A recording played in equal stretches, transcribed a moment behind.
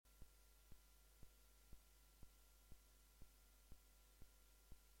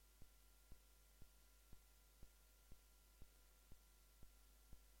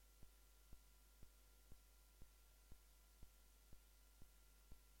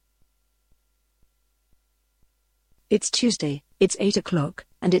It's Tuesday, it's 8 o'clock,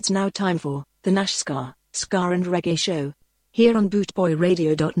 and it's now time for the Nash Ska and Reggae Show, here on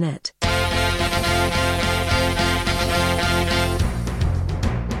bootboyradio.net.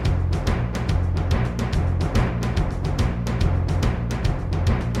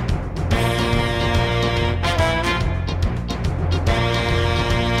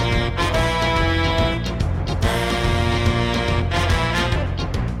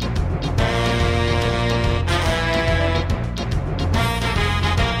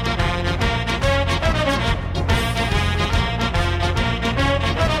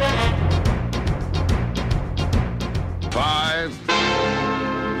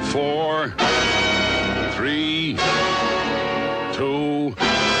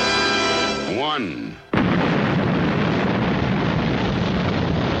 1.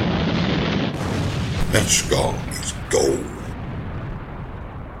 Let's go. Let's go.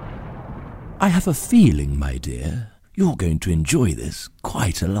 I have a feeling, my dear, you're going to enjoy this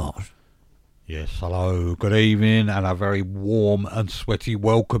quite a lot. Yes, hello, good evening, and a very warm and sweaty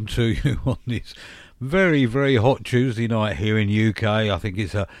welcome to you on this very, very hot Tuesday night here in UK. I think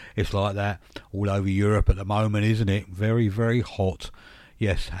it's like that all over Europe at the moment, isn't it? Very, very hot.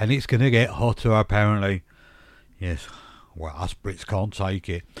 Yes, and it's going to get hotter apparently. Yes, well, us Brits can't take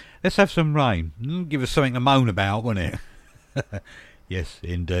it. Let's have some rain. Give us something to moan about, won't it? Yes,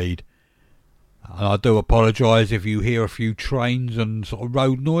 indeed. And I do apologise if you hear a few trains and sort of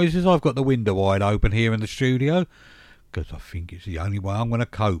road noises. I've got the window wide open here in the studio because I think it's the only way I'm going to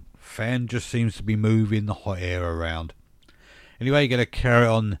cope. Fan just seems to be moving the hot air around. Anyway, going to carry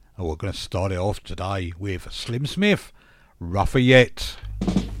on. We're going to start it off today with Slim Smith, Rougher Yet.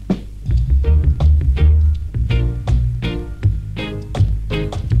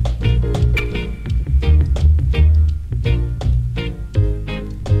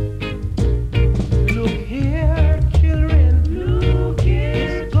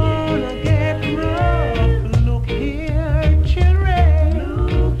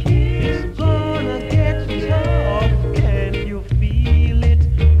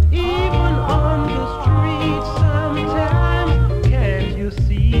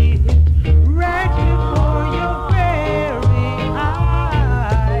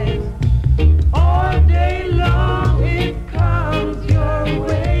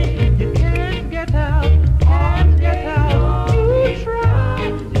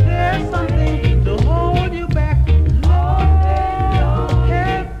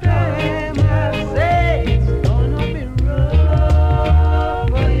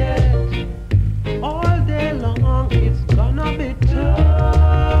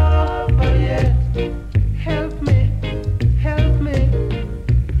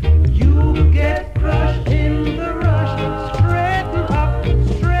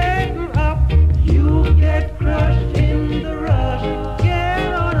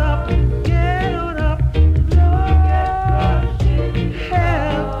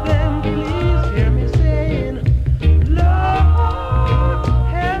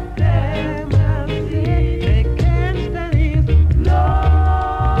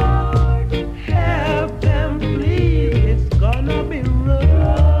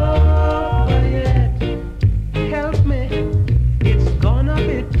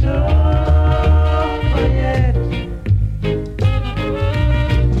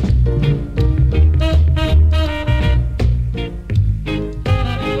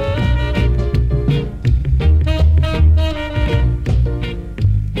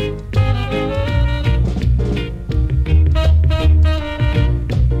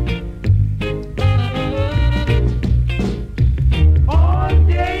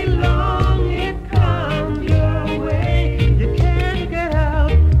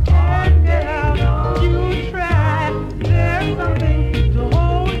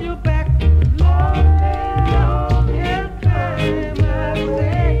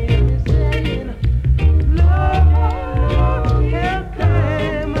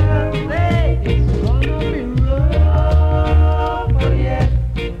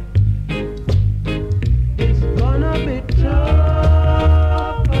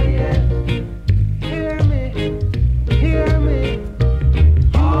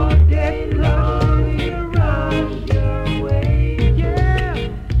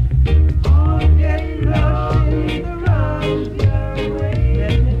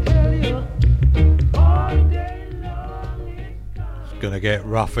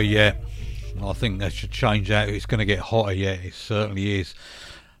 Rougher yet. I think they should change that. It's going to get hotter yet. It certainly is.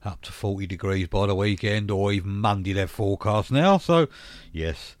 Up to 40 degrees by the weekend, or even Monday they're forecast now. So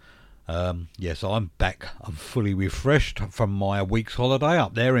yes, yes, I'm back. I'm fully refreshed from my week's holiday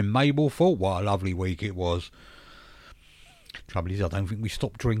up there in Mablethorpe. What a lovely week it was. Trouble is, I don't think we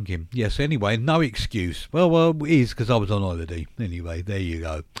stopped drinking. Yes, anyway, no excuse. Well, it is because I was on holiday. Anyway, there you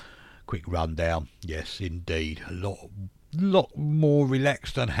go. Quick rundown. Yes, indeed. A lot more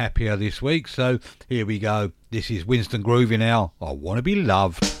relaxed and happier this week. So here we go. This is Winston Groovy now. I Want to Be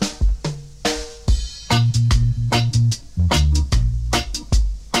Loved.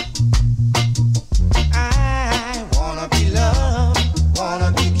 I wanna be loved,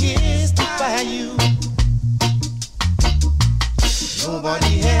 wanna be kissed by you.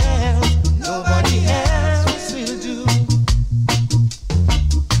 Nobody else will do.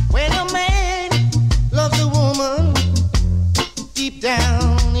 When a man loves a woman, deep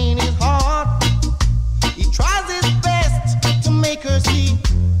down in his heart, he tries his best to make her see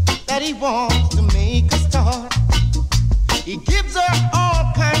that he wants to make a start. He gives her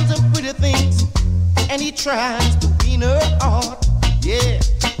all kinds of pretty things, and he tries to win her heart. Yeah,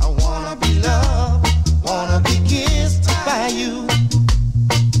 I wanna be loved, wanna be kissed by you.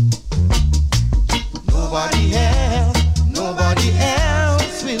 Nobody else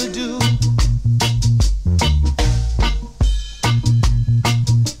will do.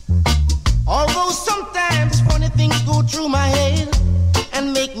 Although sometimes funny things go through my head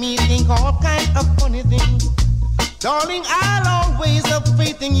and make me think all kinds of funny things, darling, I'll always have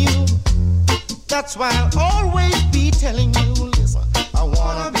faith in you. That's why I'll always be telling you, listen, I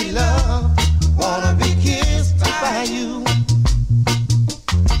wanna be loved, wanna be kissed by you.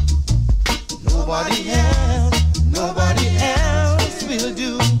 Nobody else will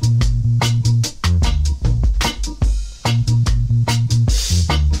do.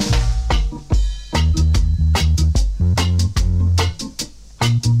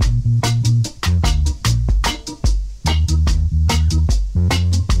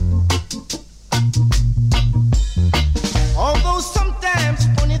 Although sometimes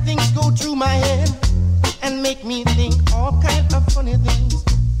funny things go through my head and make me think all kinds of funny things,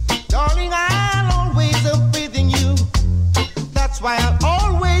 darling, I'll always have faith in you. That's why I'll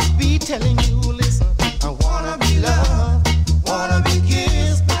always be telling you, listen, I wanna be loved, wanna be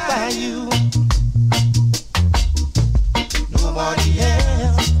kissed by you. Nobody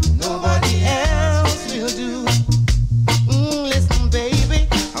else will do. Listen, baby,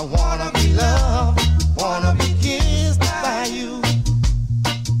 I wanna be loved, wanna be kissed by you.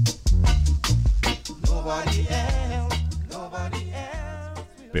 Nobody else.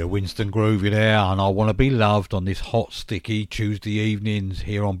 Bit of Winston Groovy there, and I Want to Be Loved on this hot, sticky Tuesday evenings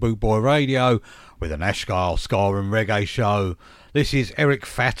here on Bootboy Radio with an Ashgar Ska and Reggae show. This is Eric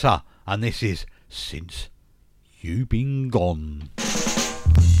Fatter, and this is Since You Been Gone.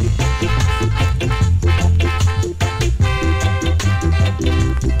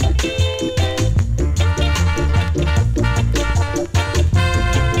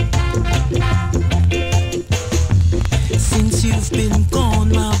 Since you've been gone,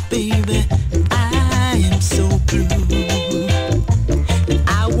 my baby, I am so blue. And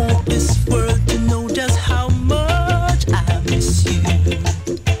I want this world to know just how much I miss you.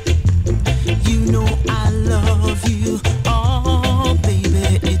 You know I love you, oh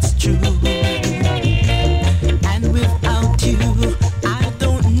baby, it's true. And without you, I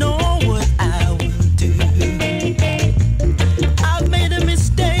don't know what I will do. I've made a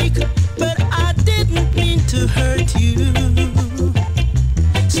mistake, but I didn't mean to hurt you.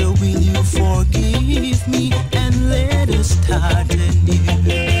 So will you forgive me and let us start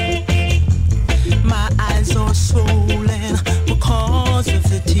anew? My eyes are swollen because of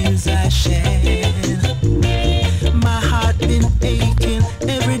the tears I shed. My heart been aching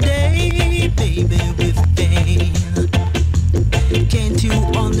every day, baby, with pain. Can't you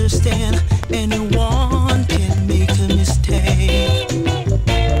understand? Anyone can make a mistake.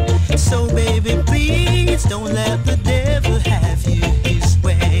 So baby, please don't let the devil have you his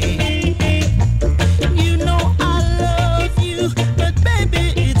way. You know I love you, but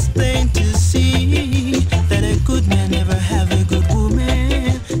baby, it's plain to see that a good man never have a good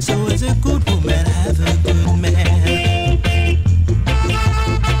woman. So as a good woman, have a good man.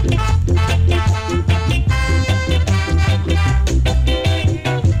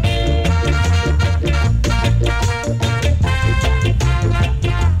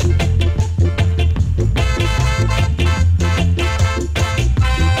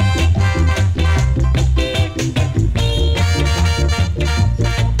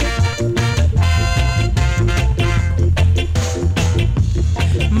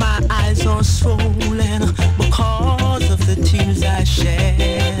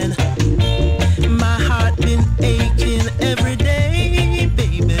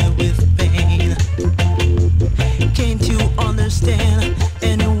 understand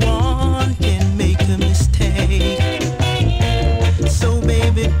anyone can make a mistake.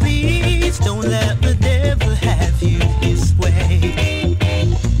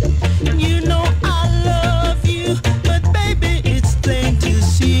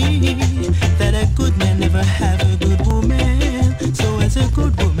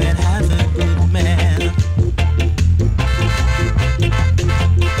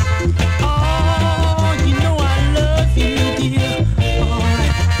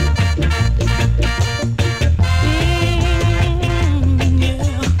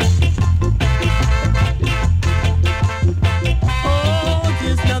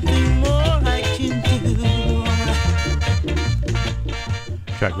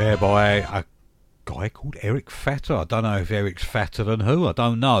 there by a guy called Eric Fatter. I don't know if Eric's fatter than who, I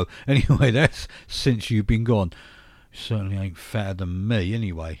don't know. Anyway, that's Since You've Been Gone. Certainly ain't fatter than me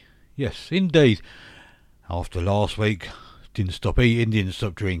anyway. Yes, indeed. After last week, didn't stop eating, didn't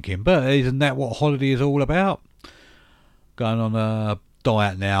stop drinking. But isn't that what holiday is all about? Going on a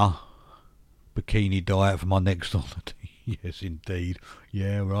diet now. Bikini diet for my next holiday. Yes, indeed.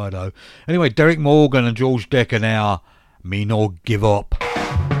 Yeah, righto. Anyway, Derek Morgan and George Decker now. Me no give up.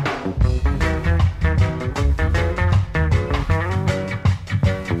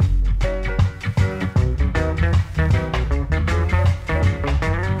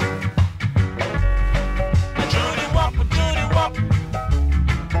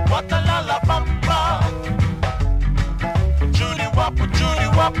 What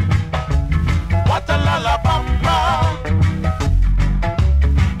a la bamba.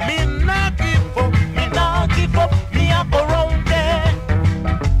 Me nah give up, me nah give up, me a go round there.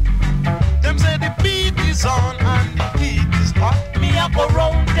 Them say the beat is on and the beat is hot, me a go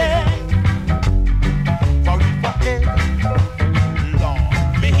round there. Forever, Lord,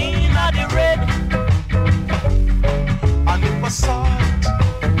 me inna the red, and if a salt,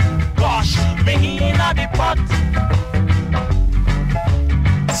 gosh, me inna the pot.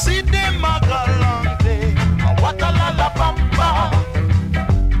 See them a galante, what a la la bamba.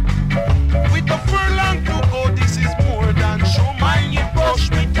 With a furlong to go, this is more than show. Mind you brush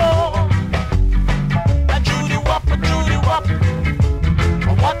me toe. A Judy wop,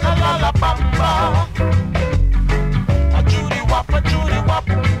 what a la la bamba. A Judy wop, what a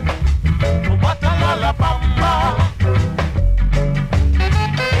la la bamba.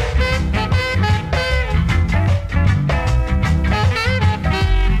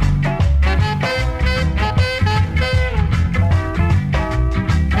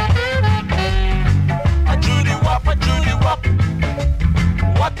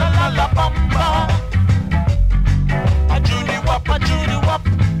 What a la la bamba. A Judy wop,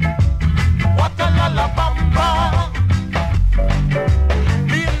 what a la la bamba.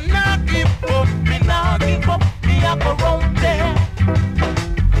 Me nah give up, me a go round there.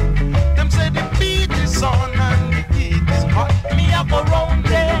 Them say the beat is on and the heat is hot, me a go round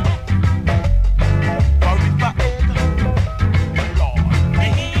there. Forever head, Lord, me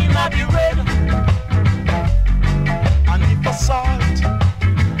inna the red, and if a salt,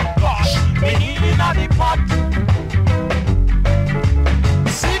 gosh, me inna the pot.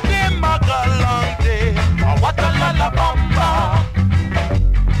 See them a galante, what a la la bamba.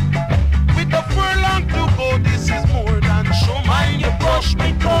 With a furlong to go, this is more than show. Mind you brush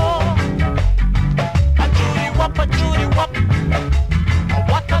me toe. A Judy wop,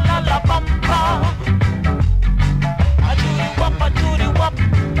 what a la la bamba. A Judy wop,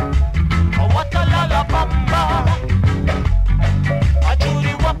 what a la la bamba. A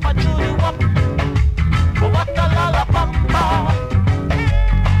Judy wop, what a la la bamba.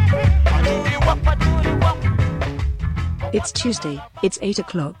 A Judy wop. It's Tuesday, it's 8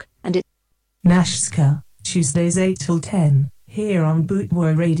 o'clock, and it's Nashska, Tuesdays 8 till 10, here on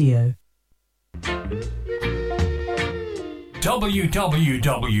Bootboy Radio.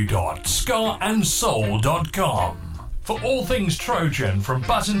 www.scarandsoul.com for all things Trojan, from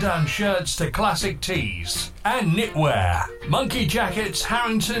button-down shirts to classic tees and knitwear, monkey jackets,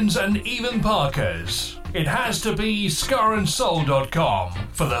 Harringtons and even Parkers. It has to be scarandsoul.com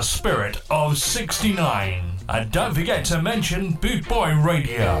for the spirit of 69. And don't forget to mention Bootboy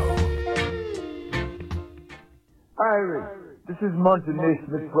Radio. Iris, this is Monty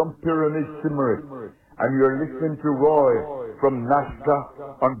Naismith from Pyramid Cymric, and you're listening to Roy from Nashka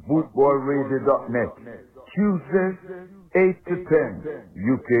on bootboyradio.net. Tuesdays, 8 to 10,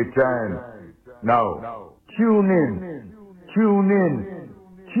 UK time. Now, tune in,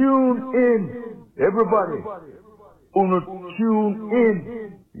 everybody. Uno tune in,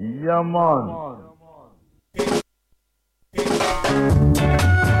 yeah man.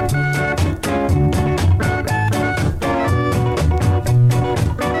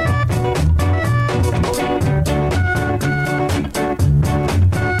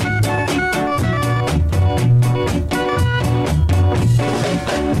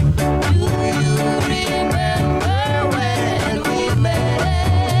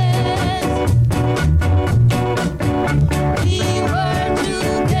 We were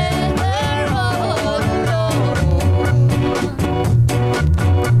together all alone.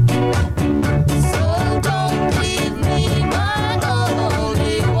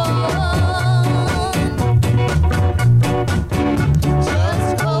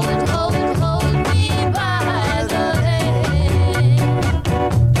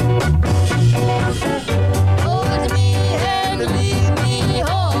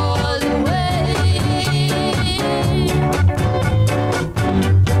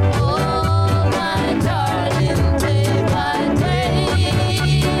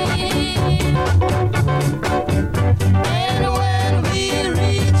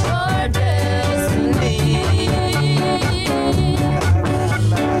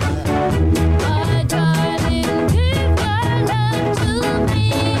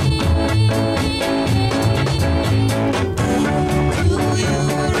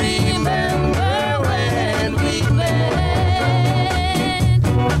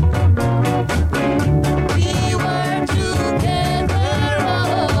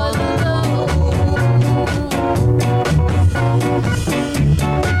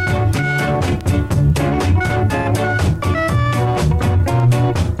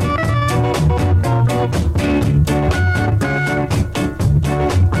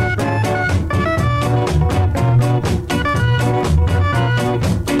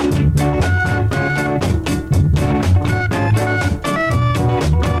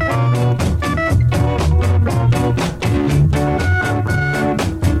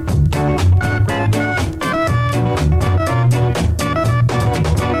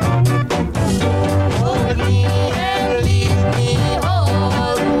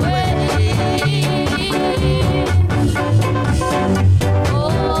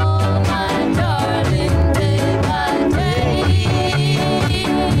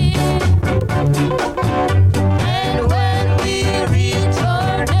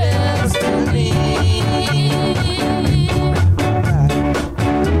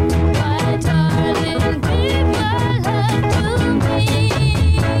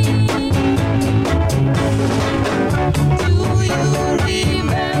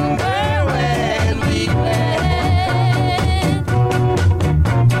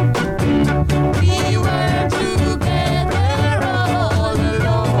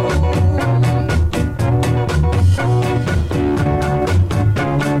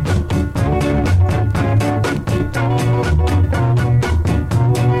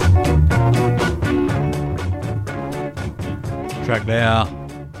 there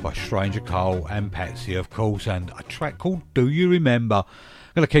by Stranger Cole and Patsy, of course, and a track called Do You Remember.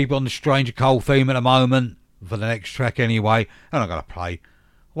 I'm going to keep on the Stranger Cole theme at the moment for the next track anyway, and I'm going to play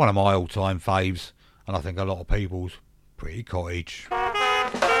one of my all-time faves, and I think a lot of people's, Pretty Cottage.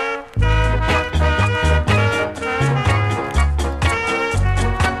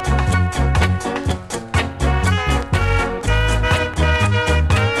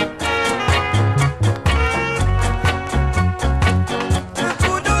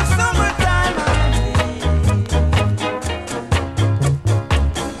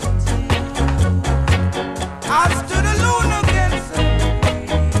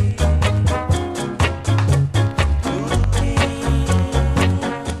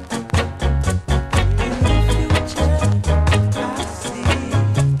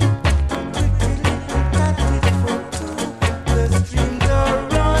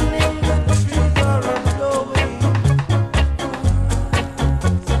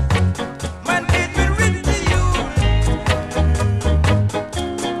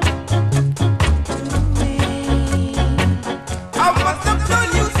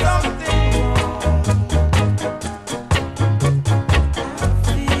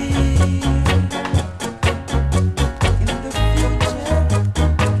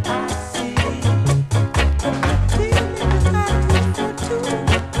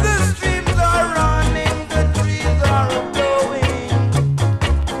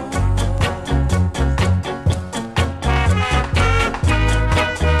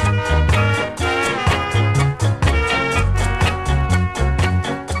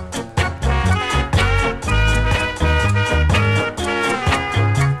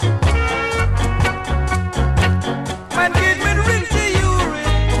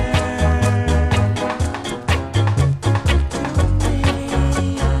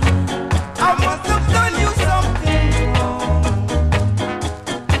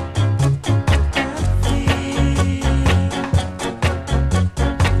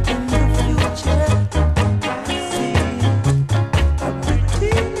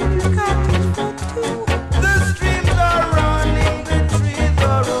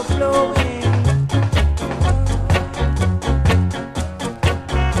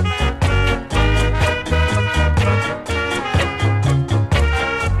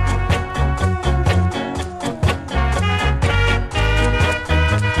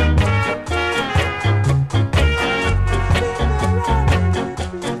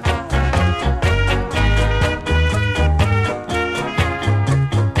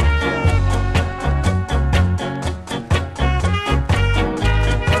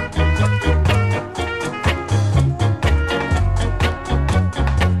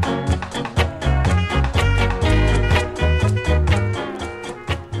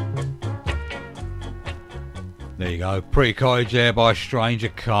 Pretty Cottage there by Stranger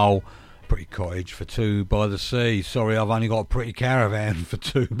Cole. Pretty Cottage for Two by the Sea. Sorry, I've only got a Pretty Caravan for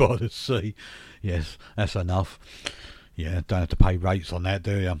Two by the Sea. Yes, that's enough. Yeah, don't have to pay rates on that,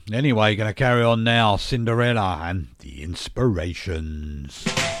 do you? Anyway, going to carry on now. Cinderella and the Inspirations.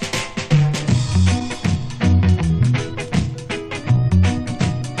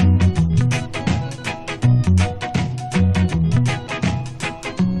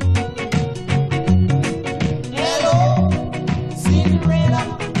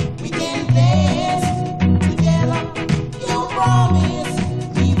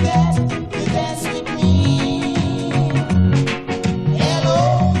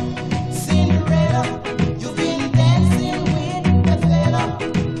 Cinderella, you've been dancing with the fella.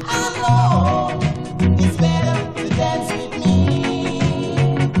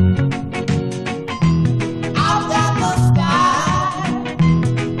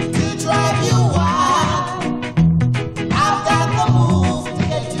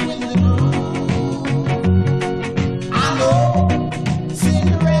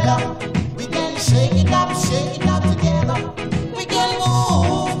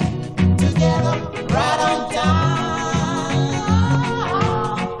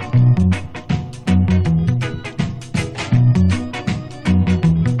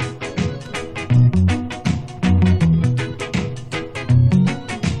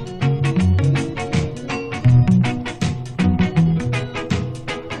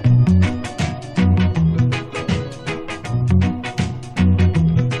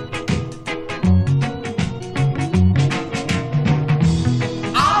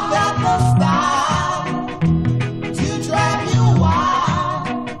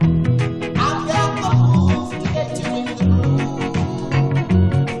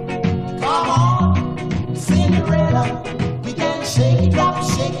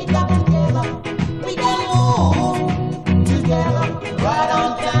 right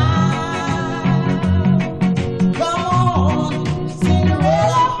on time. Come on,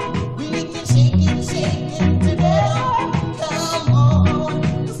 Cinderella, we can shake it together. Come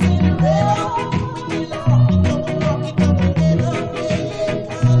on, Cinderella, we can rock it up together. Yeah,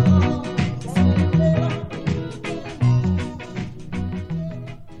 come on, Cinderella.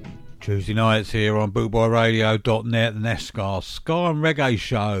 Tuesday nights here on bootboyradio.net, the NASCAR Ska and Reggae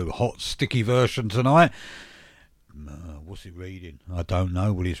Show. Hot, sticky version tonight. What's it reading? I don't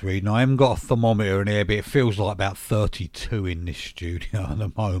know what it's reading. I haven't got a thermometer in here, but it feels like about 32 in this studio at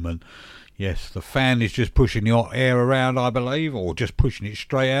the moment. Yes, the fan is just pushing the hot air around, I believe, or just pushing it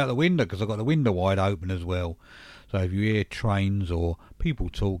straight out the window because I've got the window wide open as well. So if you hear trains or people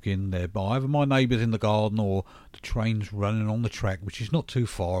talking, they're either my neighbours in the garden or the trains running on the track, which is not too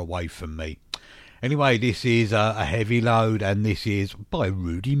far away from me. Anyway, this is a Heavy Load, and this is by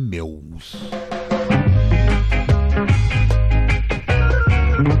Rudy Mills.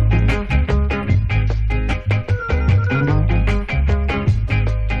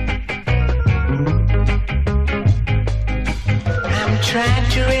 I'm trying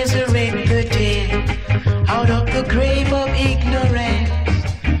to resurrect the dead out of the grave of ignorance,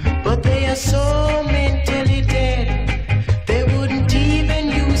 but they are so mentally dead, they wouldn't even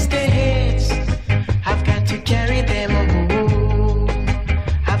use their heads. I've got to carry them home.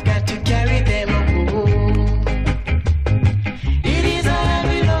 I've got to carry them home. It is a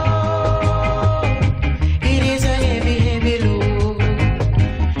heavy load. It is a heavy, heavy load.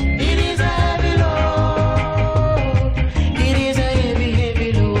 It is a heavy load. It is a heavy,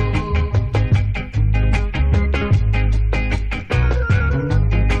 heavy load.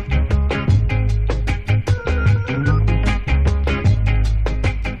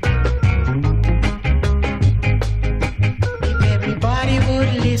 If everybody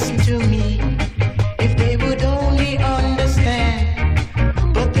would listen to me, if they would only understand,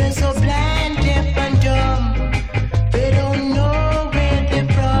 but they're so blind, deaf and dumb, they don't know where they're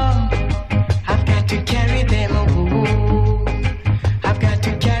from. I've got to carry them home. I've got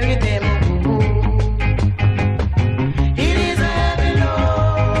to carry them home. It is a heavy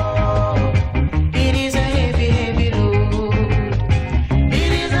load. It is a heavy, heavy load.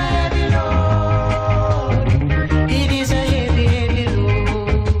 It is a heavy load. It is a heavy, heavy load.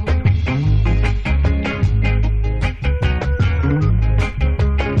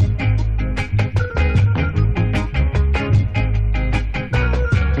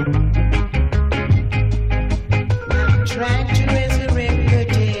 I'm trying to resurrect the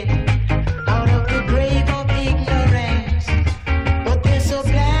dead out of the grave of ignorance, but they're so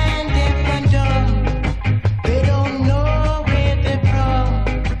blind, deaf and dumb, they don't know where they're from.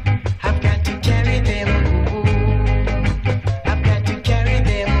 I've got to carry them home. I've got to carry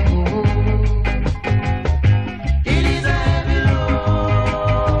them home. It is a heavy load.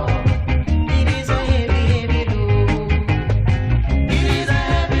 It is a heavy, heavy load. It is a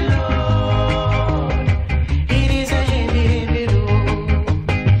heavy load. It is a heavy, heavy load.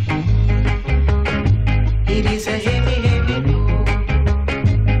 It is a heavy, heavy load.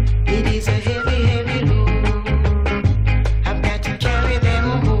 It is a heavy, heavy load. I've got to carry them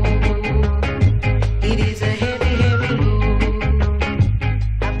home. It is a heavy, heavy load.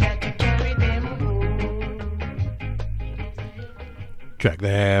 I've got to carry them home. Track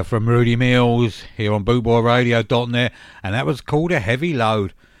there from Rudy Mills here on bootboyradio.net, and that was called A Heavy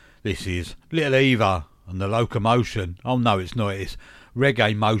Load. This is Little Eva and the Locomotion. Oh no, it's not, it's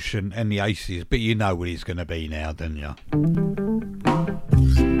Reggae Motion and the Aces, but you know what it's going to be now, don't you?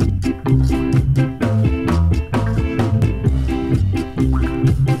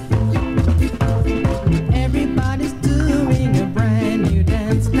 Everybody's doing a brand new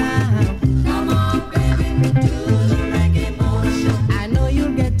dance now. Come on, baby, do the reggae motion. I know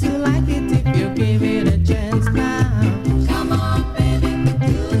you'll get to like it if you give it a chance now. Come on, baby,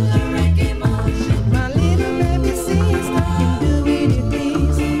 do the reggae motion. My little baby sister can do it if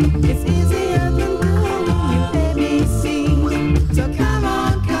easy. It's easier than doing your ABC. So come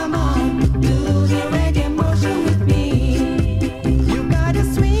on,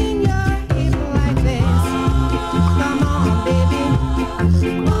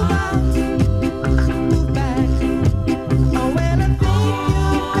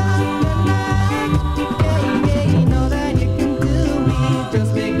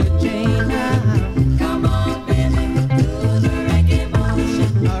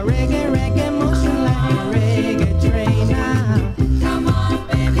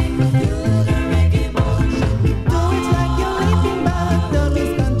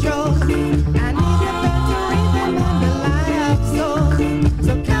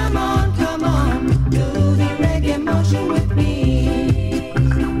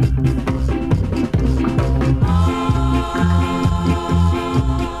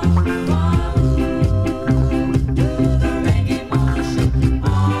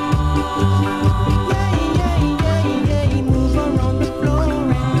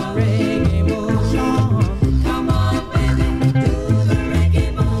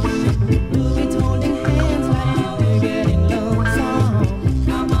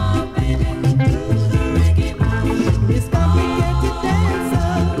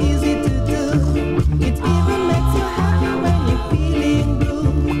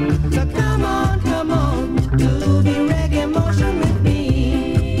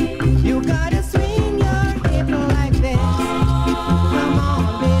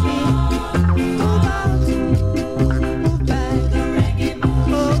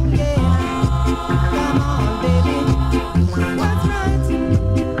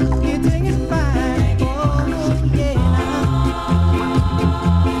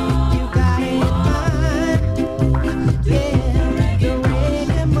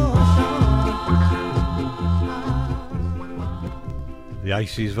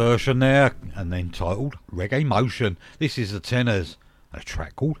 Aces version there, and then titled Reggae Motion. This is the Tenors, a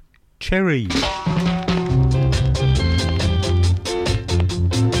track called Cherry.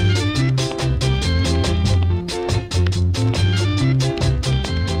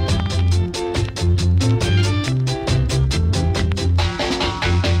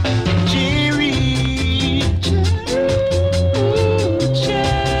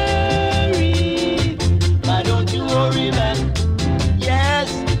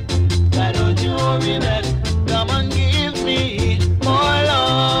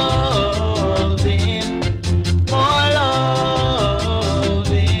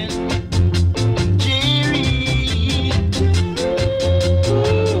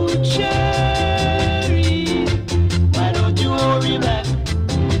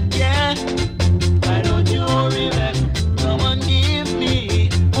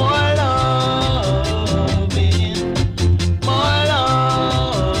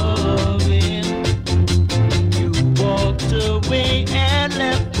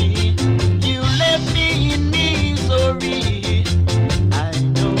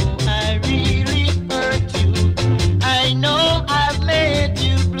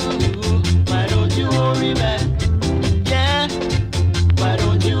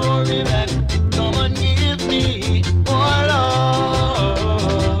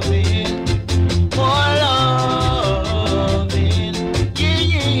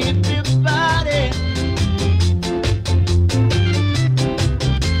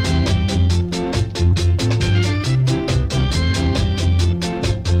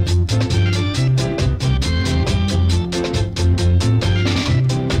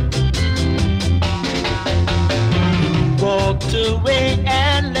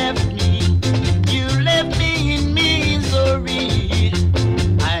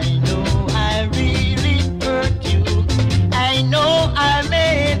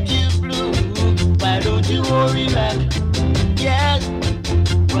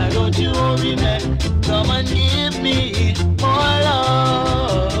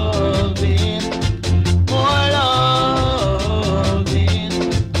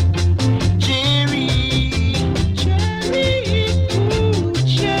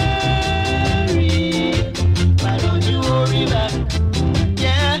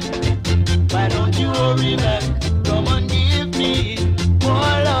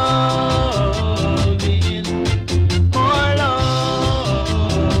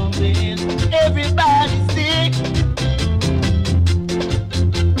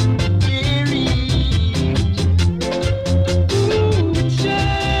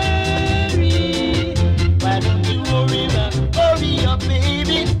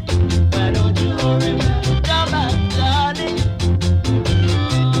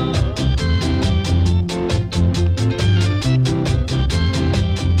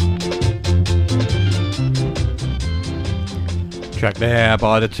 Track there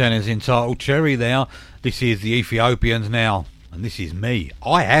by the Tenors entitled Cherry there. This is the Ethiopians now, and this is me.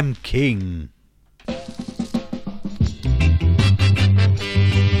 I am king.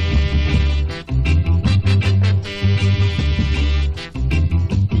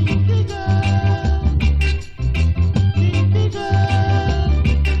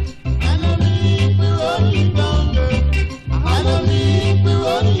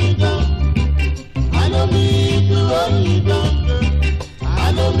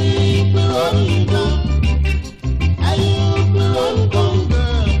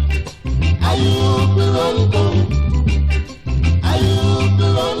 I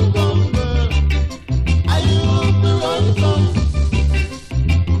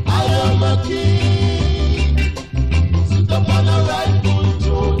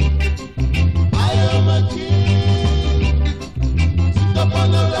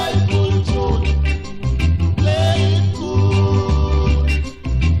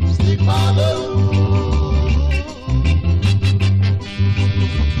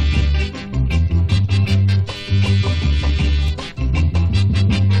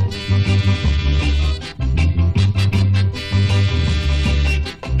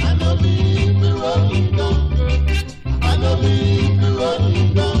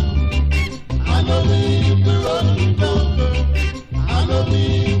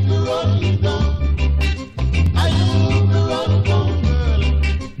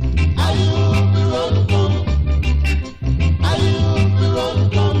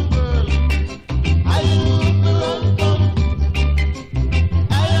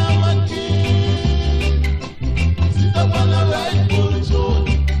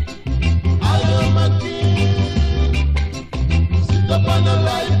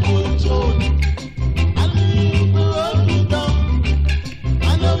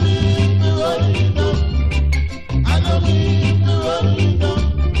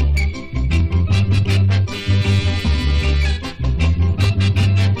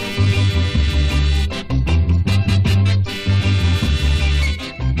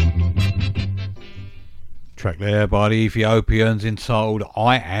there by the Ethiopians entitled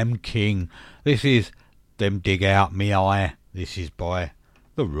I Am King. This is Them Dig Out Me Eye. This is by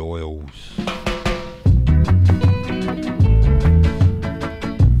the Royals.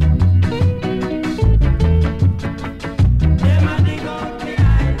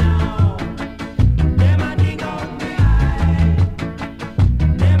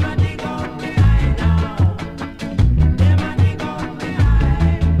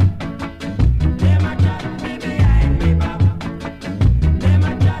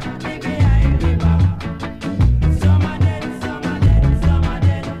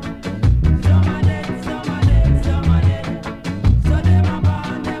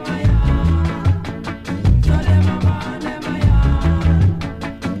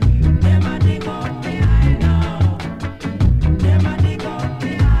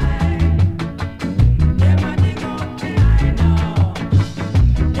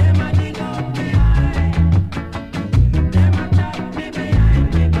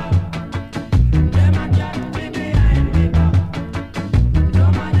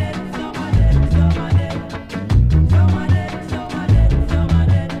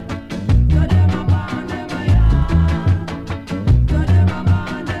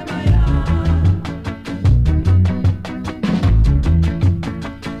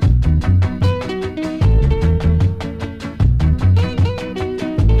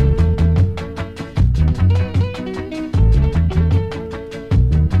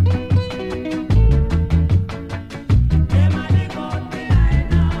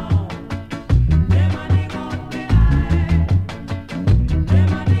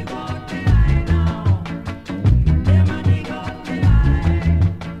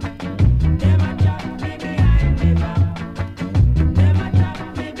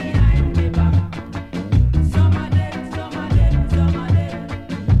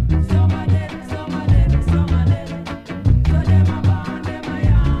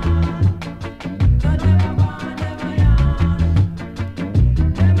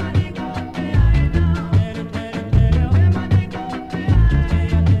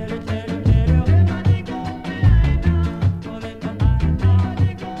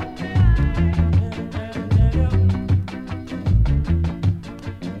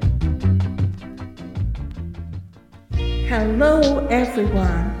 Hello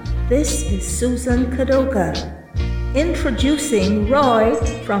everyone, this is Susan Kadoga, introducing Roy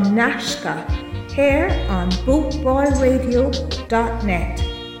from Nashka, here on bootboyradio.net,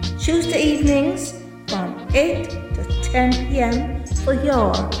 Tuesday evenings from 8 to 10 p.m. for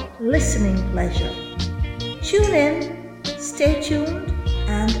your listening pleasure. Tune in, stay tuned,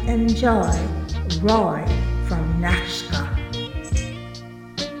 and enjoy Roy from Nashka.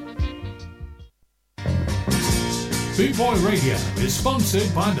 Boot Boy Radio is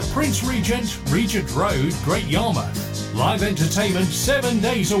sponsored by the Prince Regent, Regent Road, Great Yarmouth. Live entertainment 7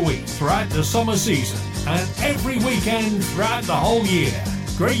 days a week throughout the summer season and every weekend throughout the whole year.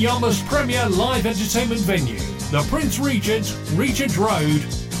 Great Yarmouth's premier live entertainment venue, the Prince Regent, Regent Road,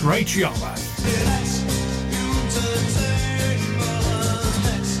 Great Yarmouth.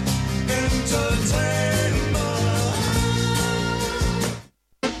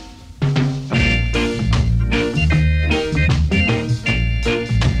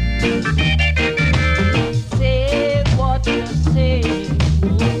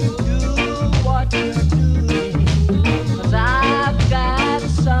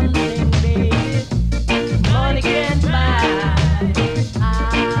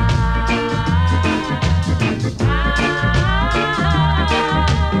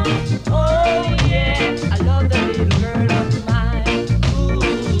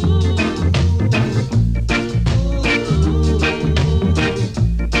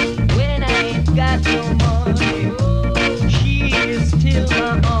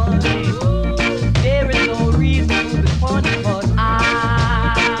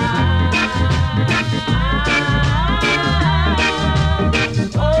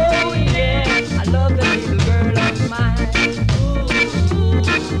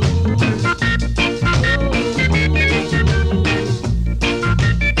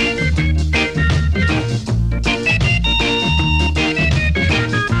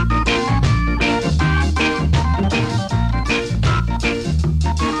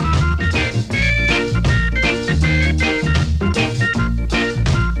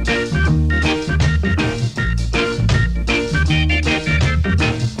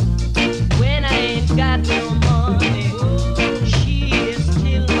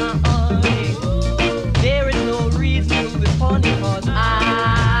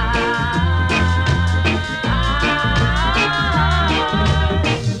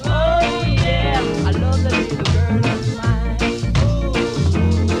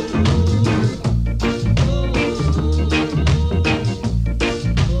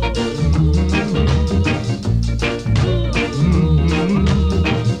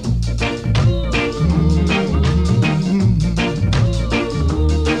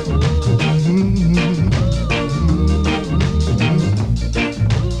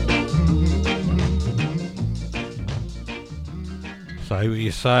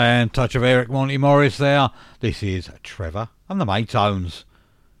 Reggie Sand, touch of Eric Monty Morris there. This is Trevor and the Maytones.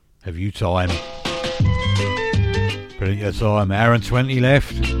 Have you time? Plenty of time. Hour and 20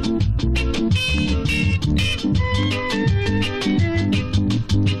 left.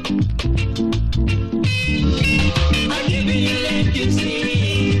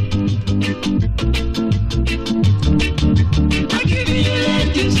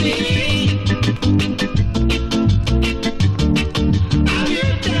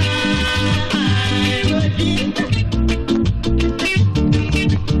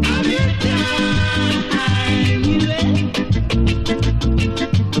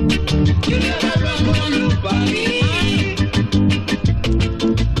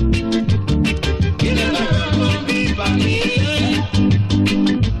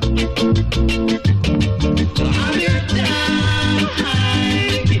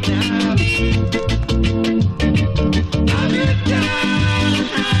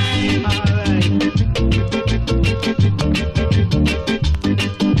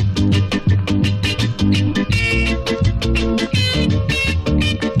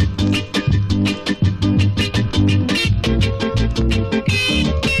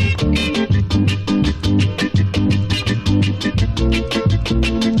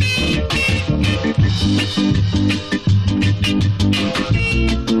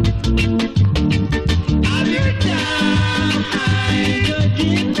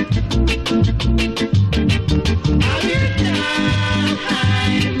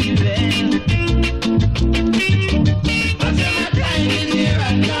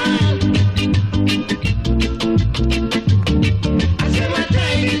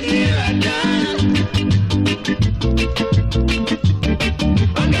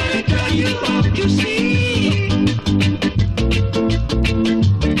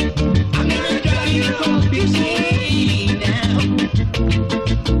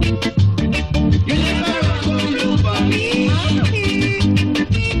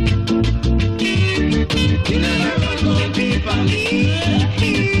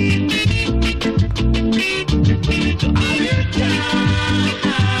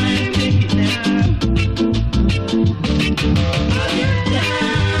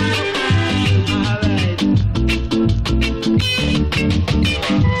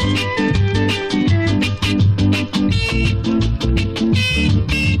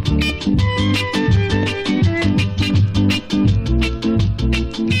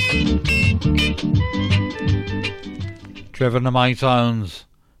 Trevor and the Maytones,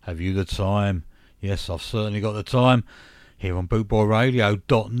 have you the time? Yes, I've certainly got the time. Here on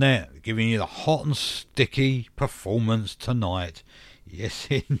bootboyradio.net, giving you the hot and sticky performance tonight. Yes,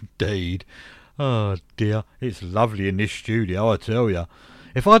 indeed. Oh dear, it's lovely in this studio, I tell you.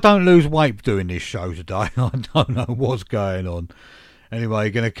 If I don't lose weight doing this show today, I don't know what's going on. Anyway,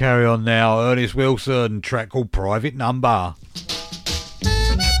 going to carry on now. Ernest Wilson, track called Private Number.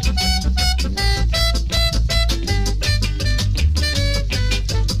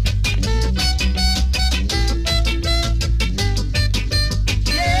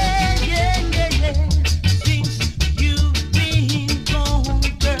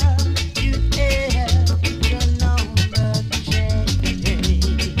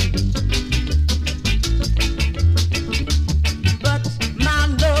 But my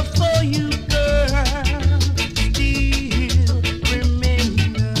love for you, girl, still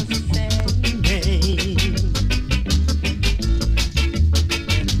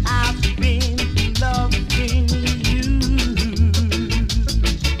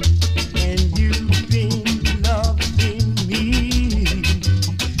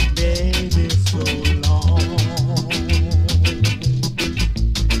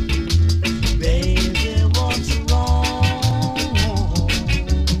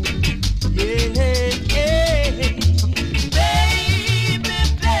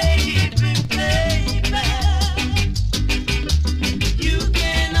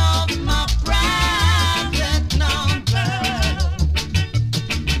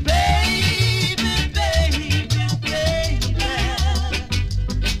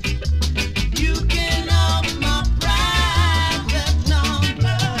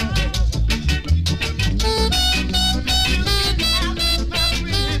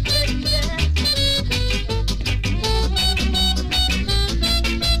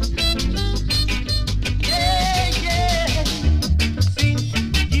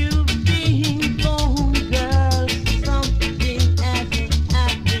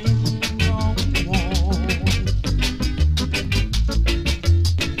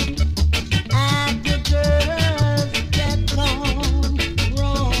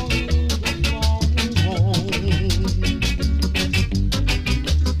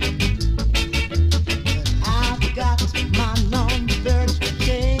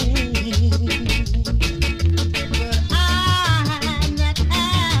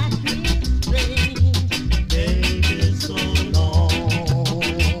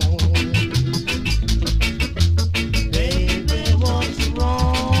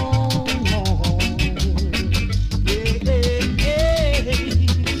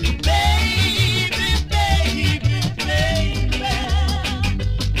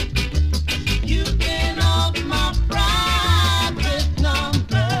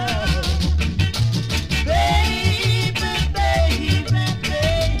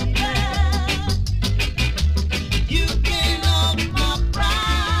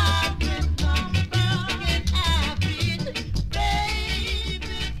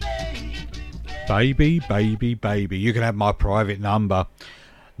Baby, baby, baby. You can have my private number.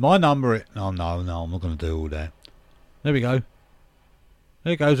 My number... Oh, no, I'm not going to do all that. There we go.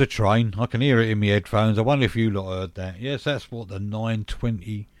 There goes a train. I can hear it in my headphones. I wonder if you lot heard that. Yes, that's what the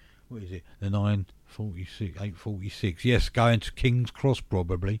 9:20... What is it? The 9:46, 8:46. Yes, going to King's Cross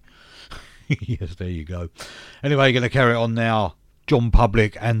probably. Yes, there you go. Anyway, going to carry it on now. John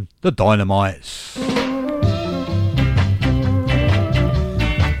Public and the Dynamites.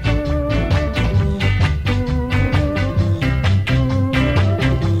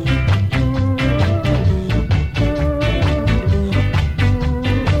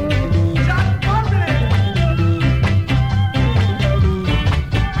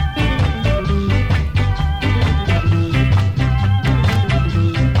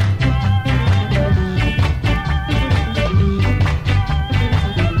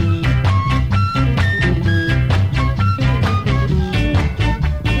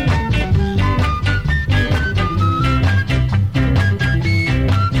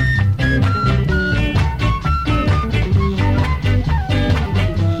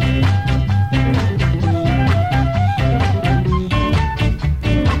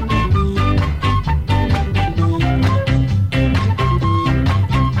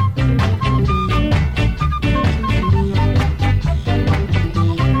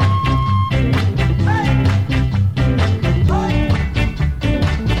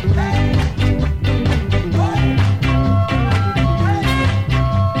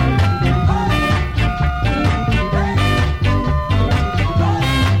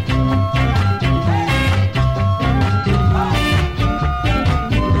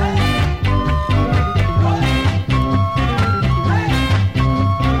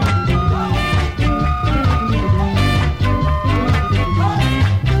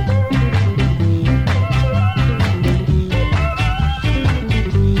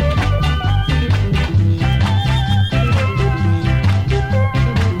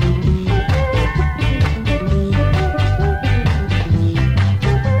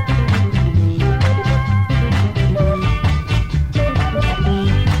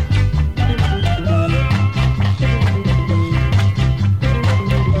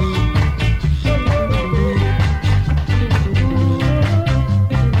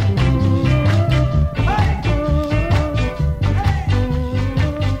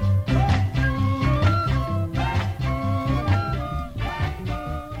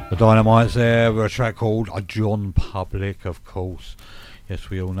 Dynamites there with a track called John Public, of course. Yes,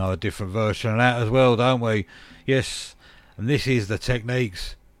 we all know a different version of that as well, don't we? Yes, and this is the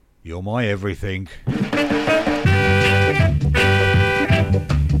Techniques. You're my everything.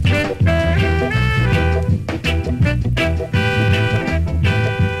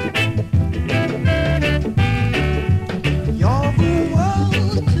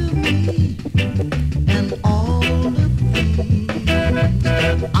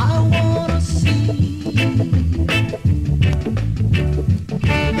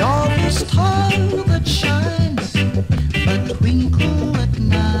 Star that shines, a twinkle at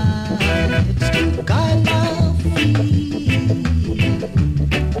night to guide my feet.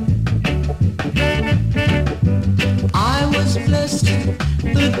 I was blessed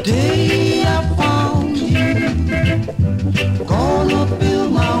the day I found you. Gonna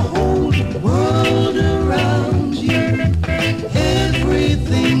build my whole world around you.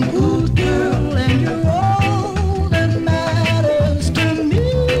 Everything good, girl, and you're all that matters to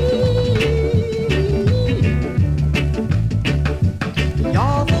me.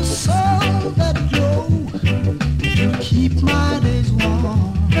 You're the sun that glows to keep my days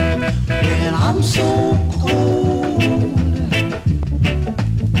warm when I'm so cold.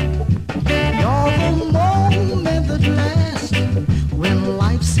 You're the moment that lasts when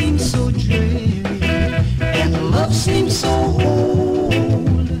life seems so dreary and love seems so old.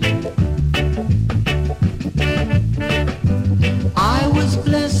 I was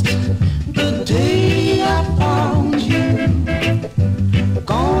blessed the day I found you.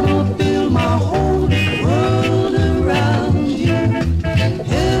 Gonna build my whole world around you.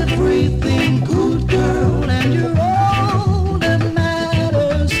 Everything good, girl, and you're all that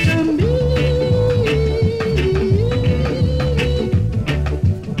matters to me.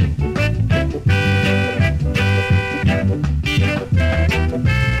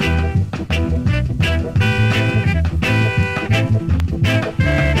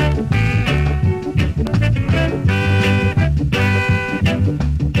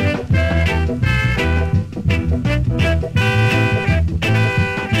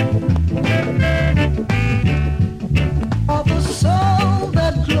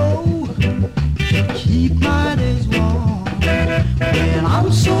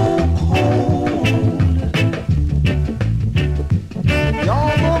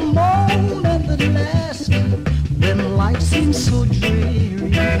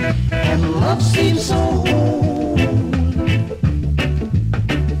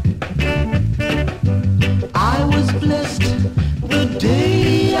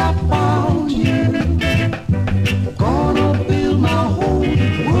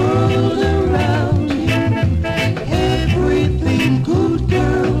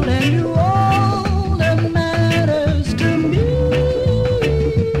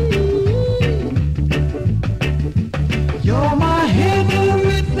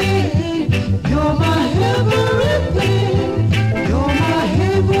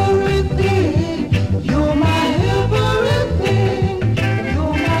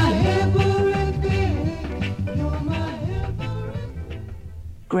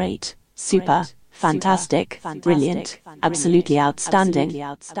 great, super, fantastic, brilliant, absolutely outstanding.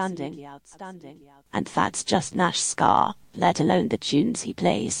 And that's just Nash Ska, let alone the tunes he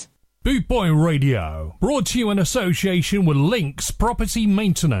plays. Bootboy Radio, brought to you in association with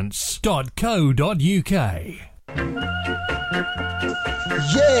linkspropertymaintenance.co.uk.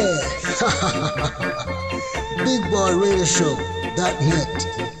 Yeah!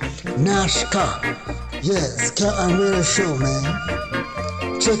 BigBoyRadioshow.net. Nash Ska. Yeah, Ska and Radio Show, man.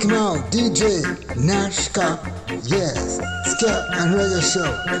 Check him out, DJ Nash Ska. Yes, Ska and Radio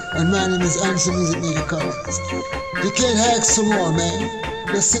Show. And my name is Answer Music Media Collins. You can't hack some more, man.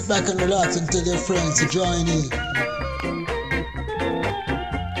 Just sit back and relax and tell your friends to join in.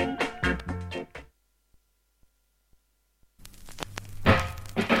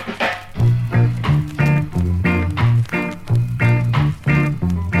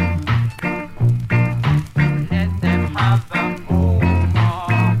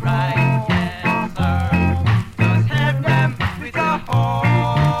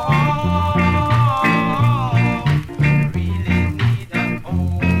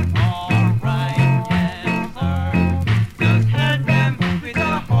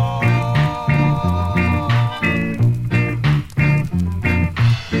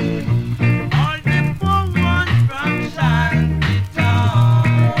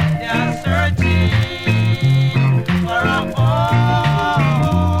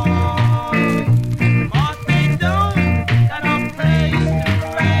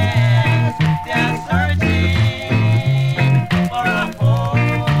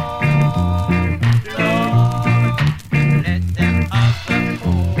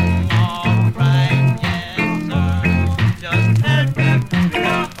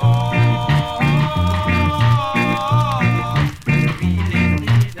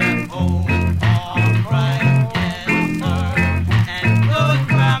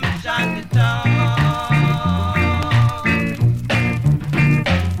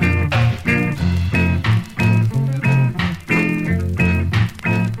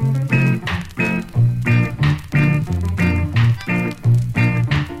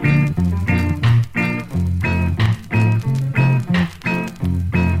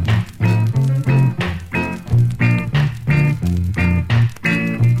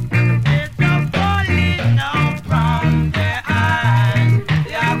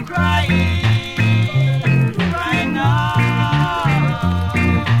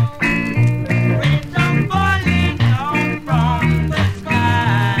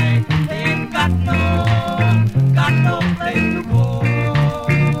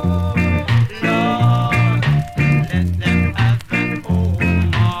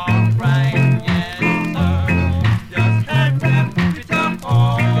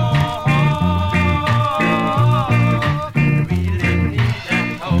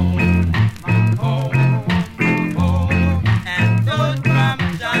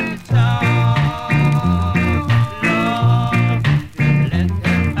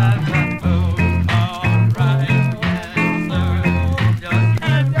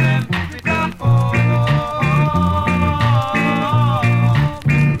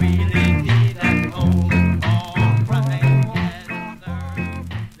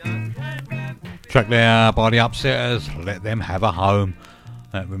 Track there by the Upsetters, Let Them Have a Home.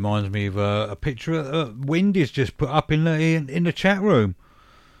 That reminds me of a picture that Wendy's just put up in the chat room.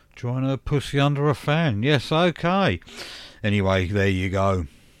 Drying her pussy under a fan. Yes, okay. Anyway, there you go.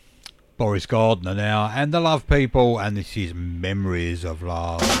 Boris Gardner now, and the Love People, and this is Memories of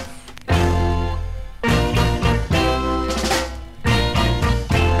Love.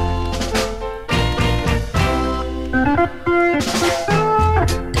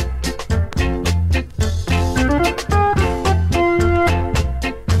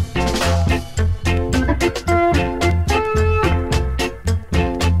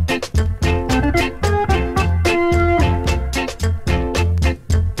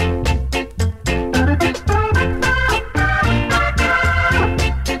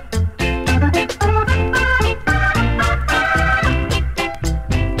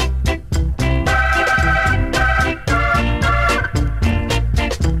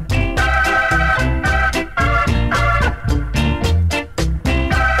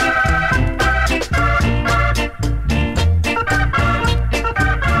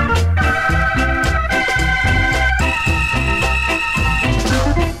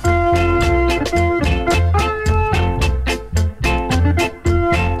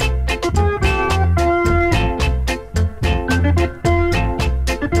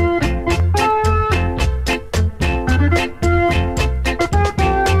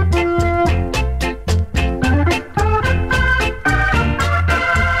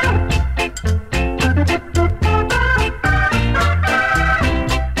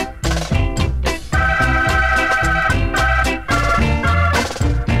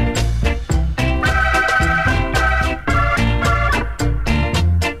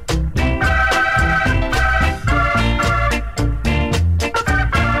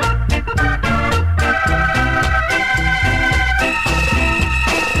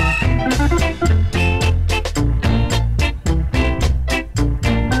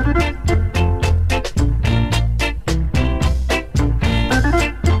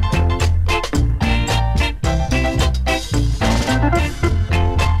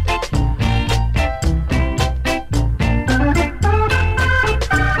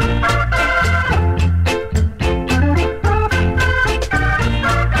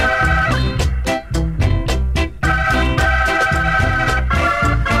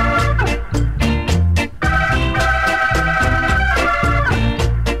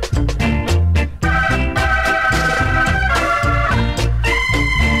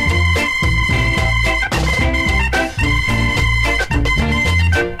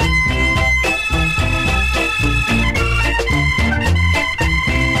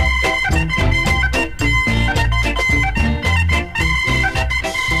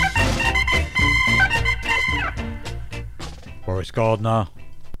 Boris Gardner.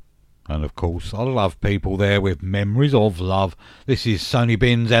 And of course, I love people there with memories of love. This is Sonny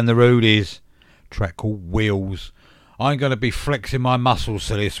Binns and the Rudies. Track called Wheels. I ain't going to be flexing my muscles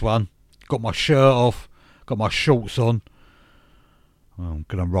to this one. Got my shirt off. Got my shorts on. I'm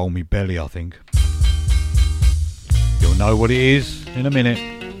going to roll me belly, I think. You'll know what it is in a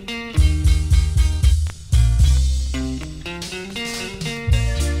minute.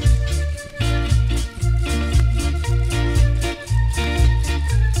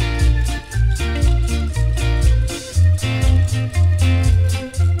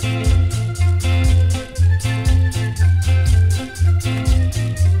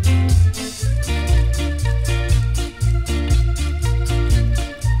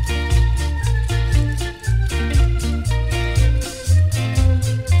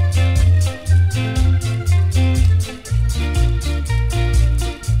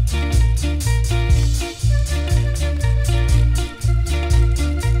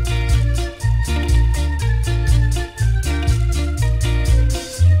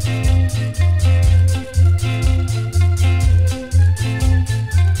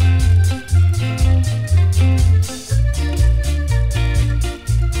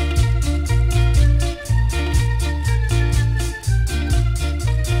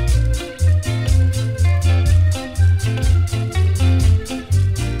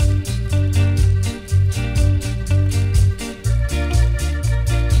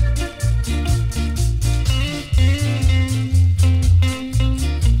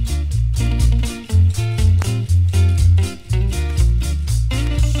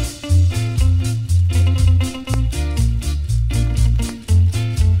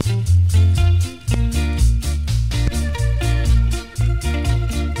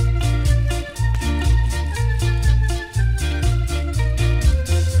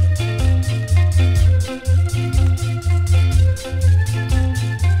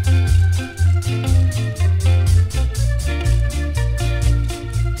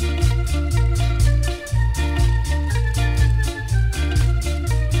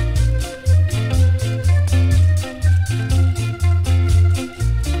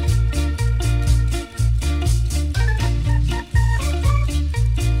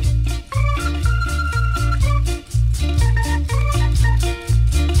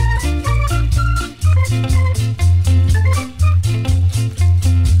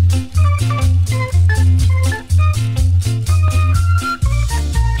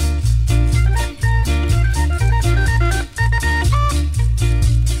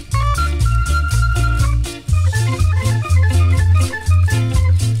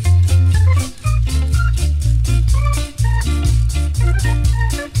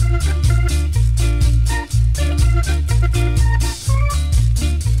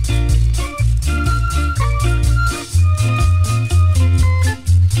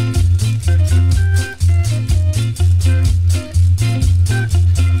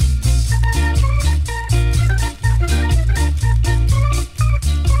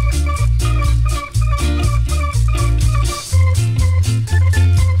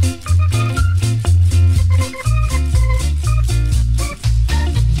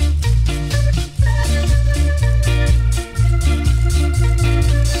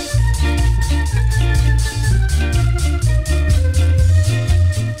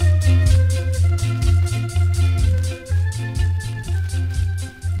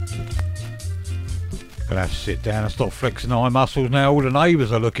 Gonna have to sit down and stop flexing my muscles now. All the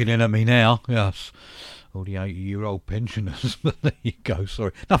neighbours are looking in at me now. Yes. All the 80-year-old pensioners. But there you go.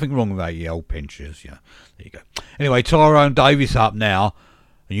 Sorry. Nothing wrong with 80-year-old pensioners. Yeah. There you go. Anyway, Tyrone Davis up now.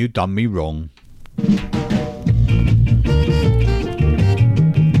 And you done me wrong.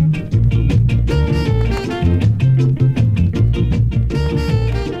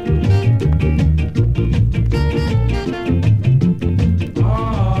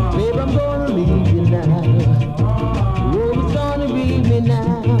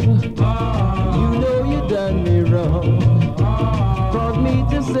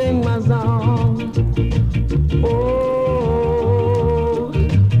 Sing my song. Oh,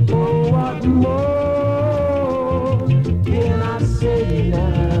 what more can I say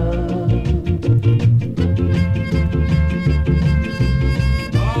now?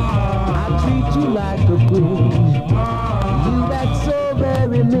 I treat you like a queen. You that's so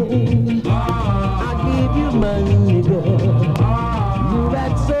very mean. I give you money, girl. You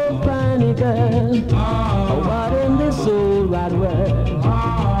that's so funny, girl. What in this old wide world?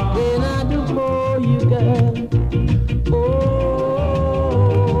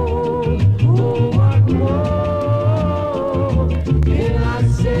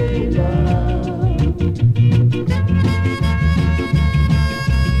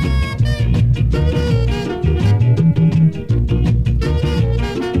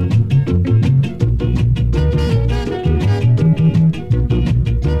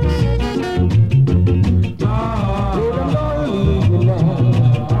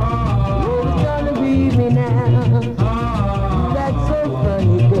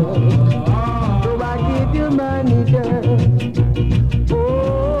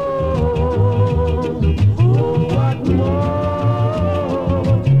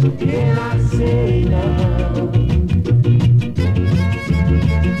 say now.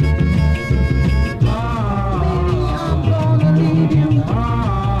 I'm gonna leave you. I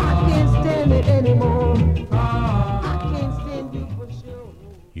can't stand it anymore. I can't stand you for sure.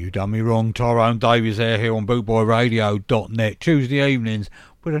 You done me wrong. Tyrone Davies here on bootboyradio.net. Tuesday evenings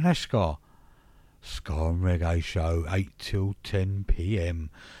with an Ska and Reggae show, 8 till 10 p.m.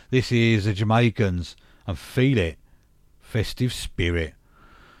 This is the Jamaicans and Feel It, Festive Spirit.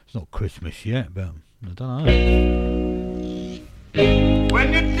 It's not Christmas yet, but I don't know.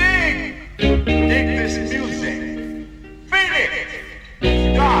 When you dig this music, feel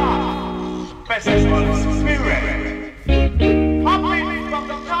it, God, festival spirit, hopping from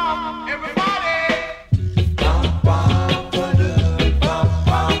the top, everybody.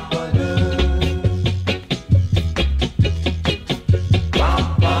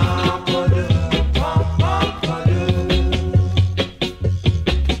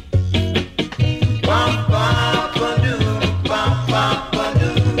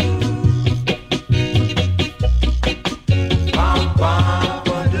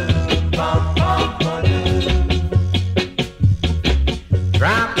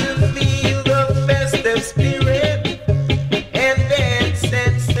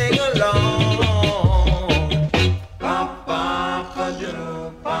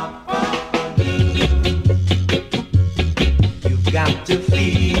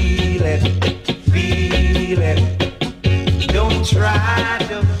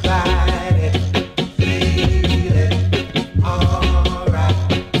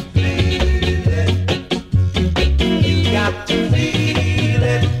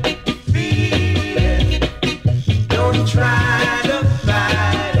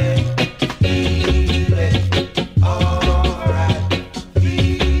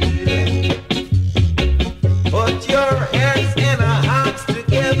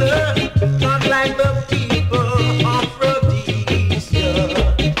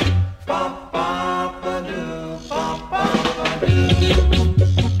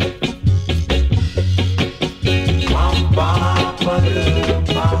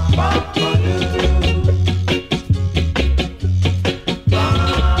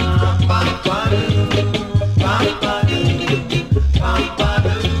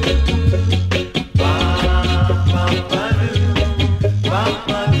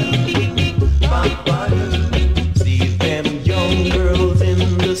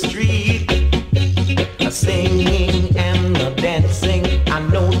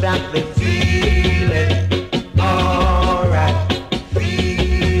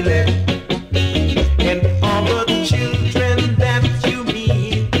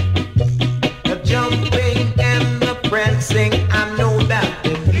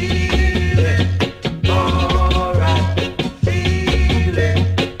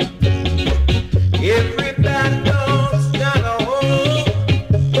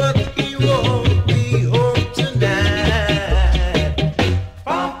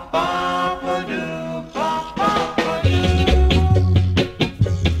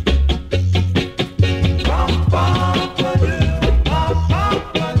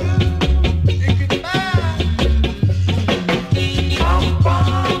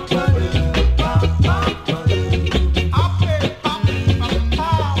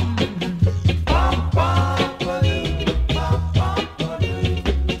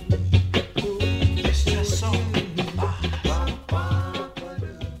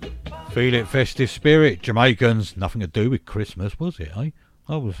 Feel It, Festive Spirit, Jamaicans. Nothing to do with Christmas, was it, eh?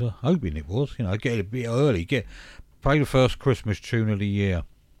 I was hoping it was. You know, get it a bit early. Play the first Christmas tune of the year.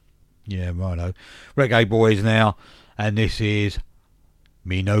 Yeah, righto. Reggae Boys now, and this is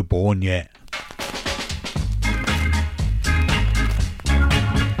Me No Born Yet.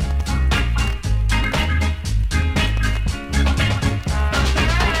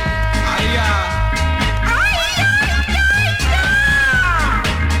 Fire,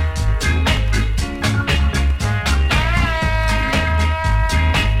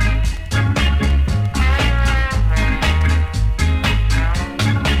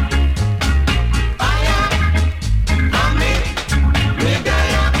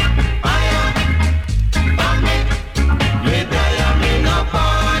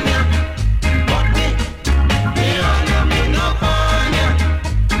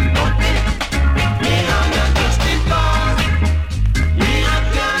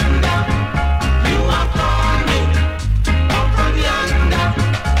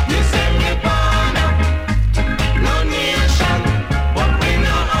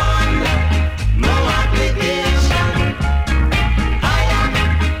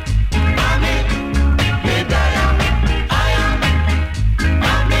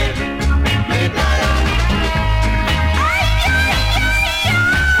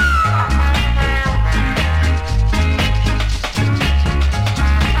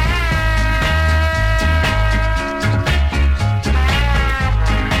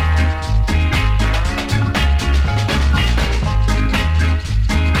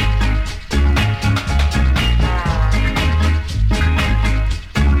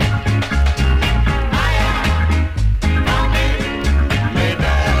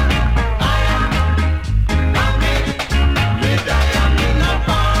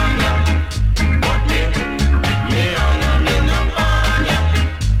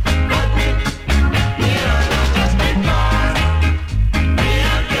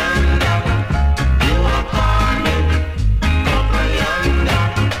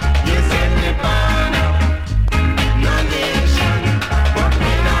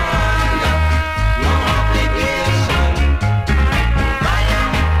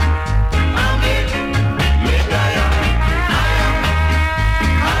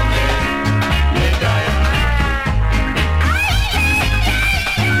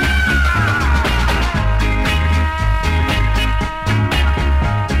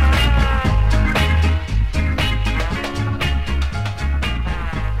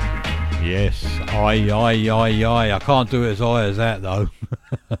 I can't do it as high as that though.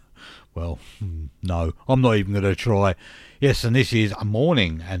 Well, no, I'm not even going to try. Yes, and this is A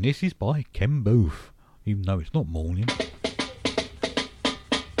Morning, and this is by Ken Booth, even though it's not morning.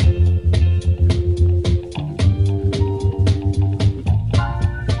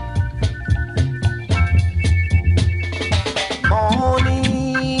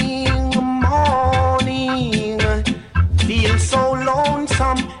 Morning, feel so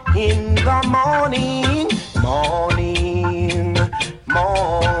lonesome in the morning, morning,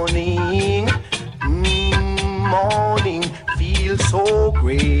 morning, feel so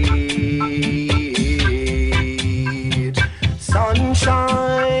great.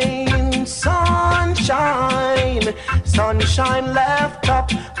 Sunshine, sunshine, sunshine left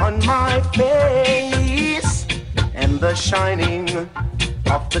up on my face, and the shining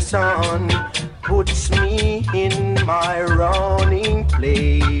of the sun puts me in my running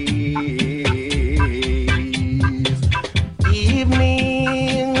place.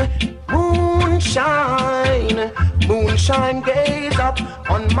 Evening, moonshine, moonshine gaze up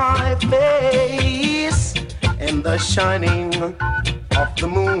on my face, and the shining of the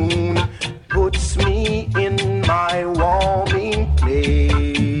moon puts me in my warming place.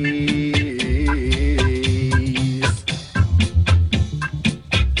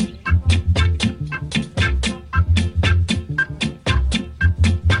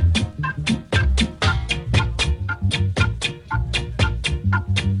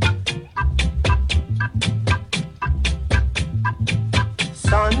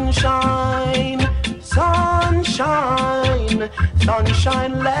 Sunshine, sunshine,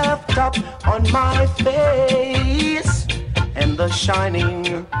 sunshine left up on my face, and the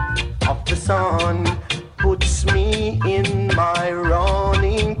shining of the sun puts me in my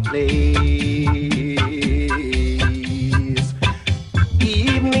running place.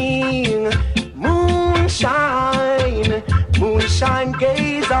 Evening, moonshine, moonshine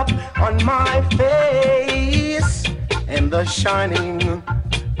gaze up on my face, and the shining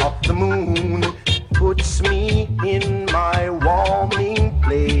of the moon puts me in my warming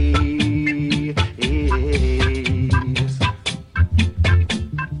place.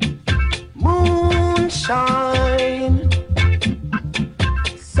 Moonshine,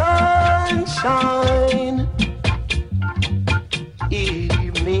 sunshine,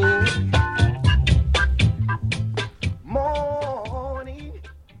 evening, morning.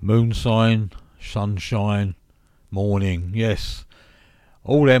 Moonshine, sunshine, morning, yes.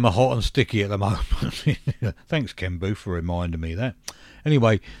 All them are hot and sticky at the moment. Thanks, Ken Booth, for reminding me that.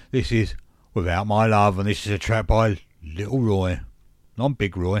 Anyway, this is Without My Love, and this is a track by Little Roy. I'm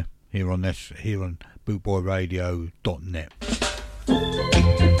Big Roy, here on bootboyradio.net.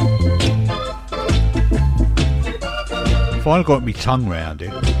 Finally got my tongue round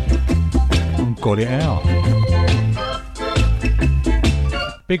it and got it out.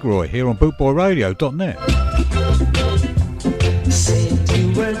 Big Roy, here on bootboyradio.net. Said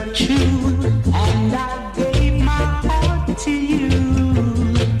you were true, and I gave my heart to you.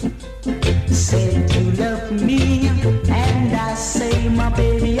 Said you love me, and I say, my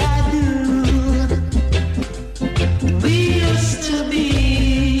baby, I do. We used to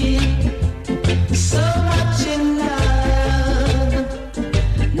be so much in love.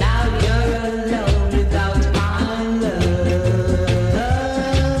 Now you're alone without my love.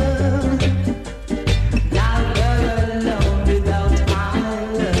 Now you're alone without my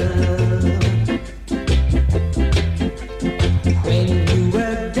love. When you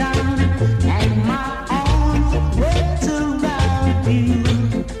were down and my arms wrapped around you,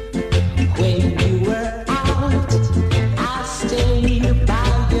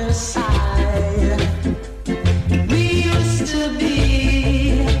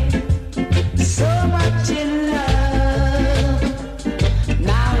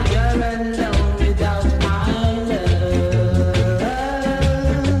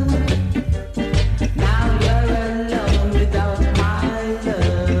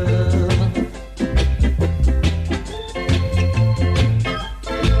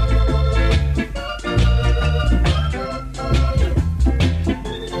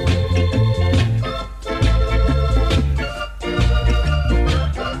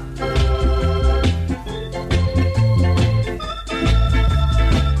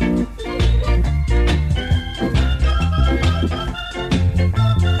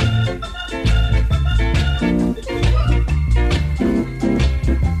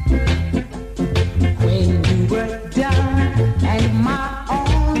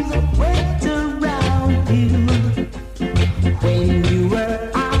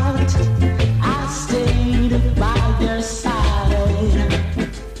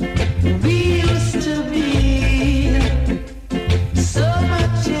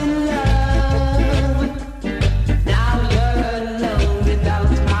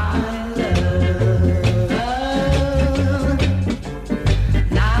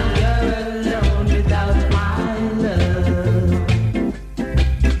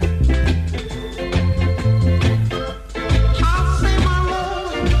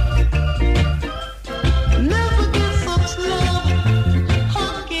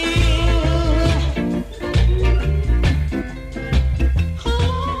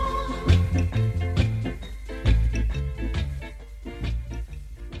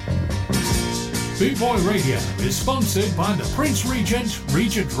 Bootboy Radio is sponsored by the Prince Regent,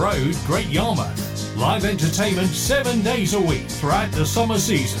 Regent Road, Great Yarmouth. Live entertainment 7 days a week throughout the summer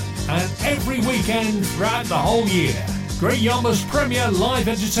season and every weekend throughout the whole year. Great Yarmouth's premier live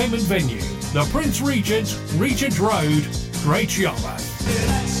entertainment venue, the Prince Regent, Regent Road, Great Yarmouth.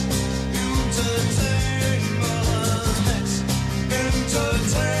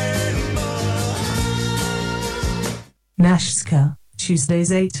 Nashska,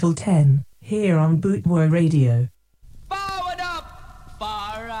 Tuesdays 8 till 10, here on Bootboy Radio. Forward up,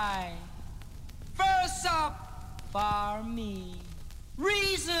 far right. First up, far me.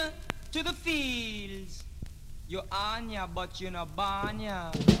 Reason to the fields. You're Anya, but you're not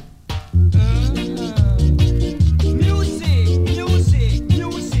Banya. Music, music,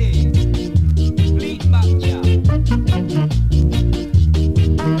 music. Bleed back, yeah.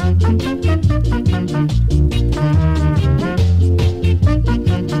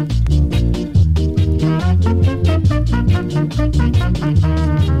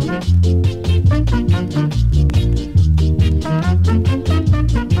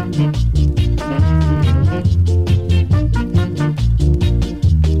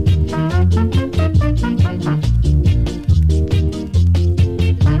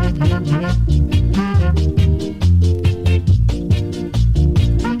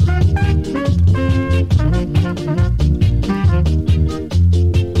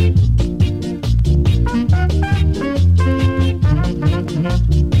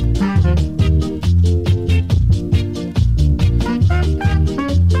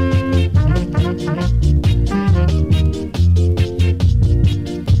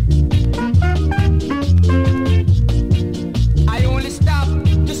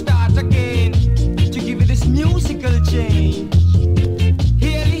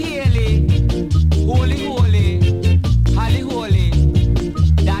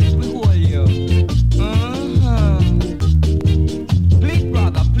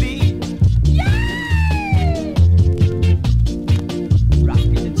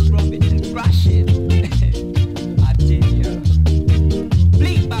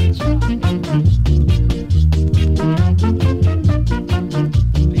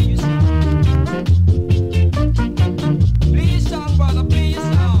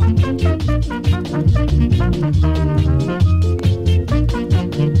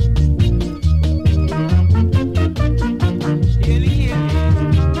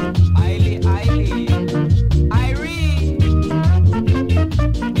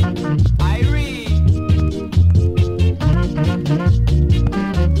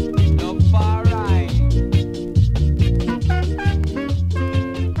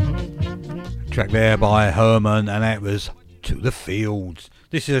 There by Herman, and that was To the Fields.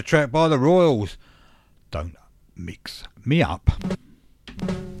 This is a track by the Royals. Don't mix me up.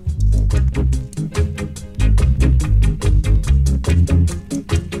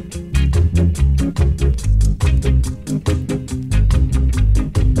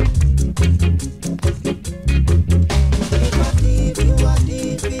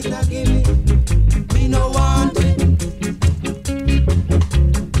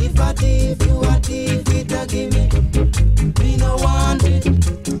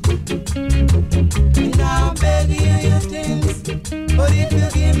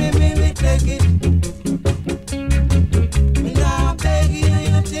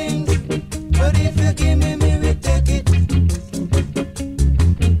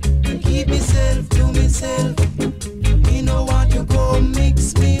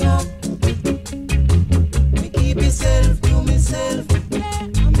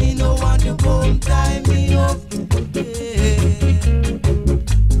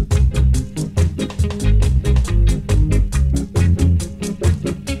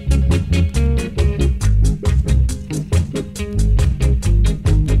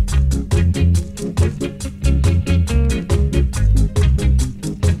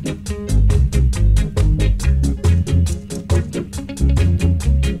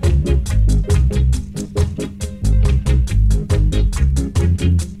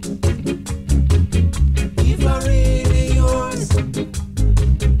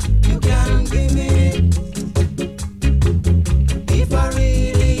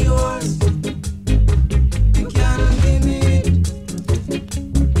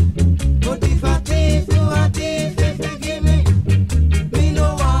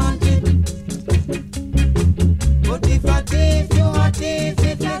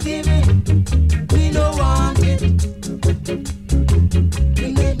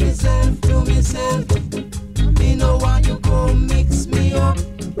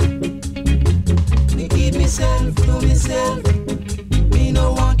 myself to myself. Me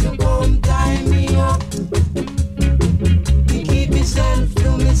no want to come tie me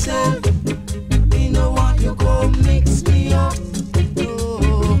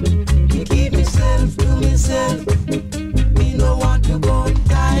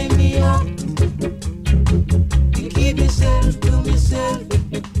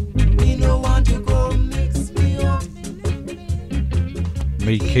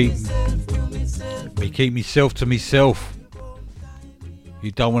Me keep myself to myself.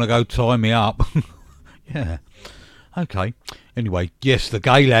 You don't want to go tie me up. Yeah. Okay. Anyway, yes, the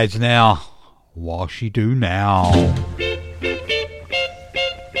gay lads now. What she do now?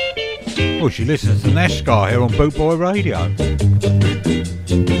 Well, she listens to Nashgar here on Bootboy Radio.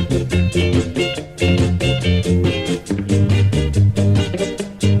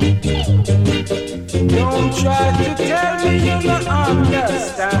 Don't try to tell me you don't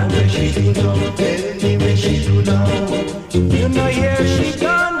understand. Where she do now? Tell me where she do now. You know here she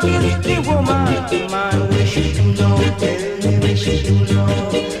gone with the woman, man. Where she do now? Tell me where she do now.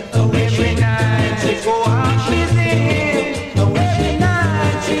 Every night she go out with him. Every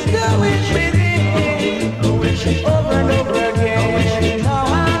night she do it with him. Over and over again. Now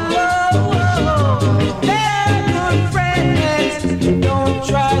I know. They're good friends. Don't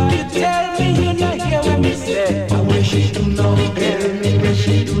try to tell me you not hear what me say. Where she do now? Tell me where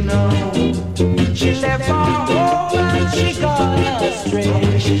she do now. She left her home and she gone astray.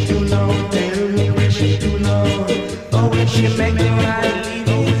 Where she do now? Tell me where she do now. Oh, when she make the man leave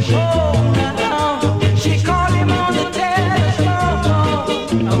his home now. She call him on the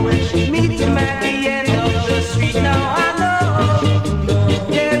telephone. Oh, when she meet him at the end of the street. Now I know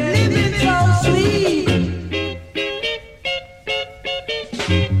they're living so sweet.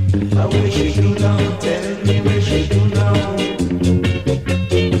 Oh, where she do now? Tell me where she do now.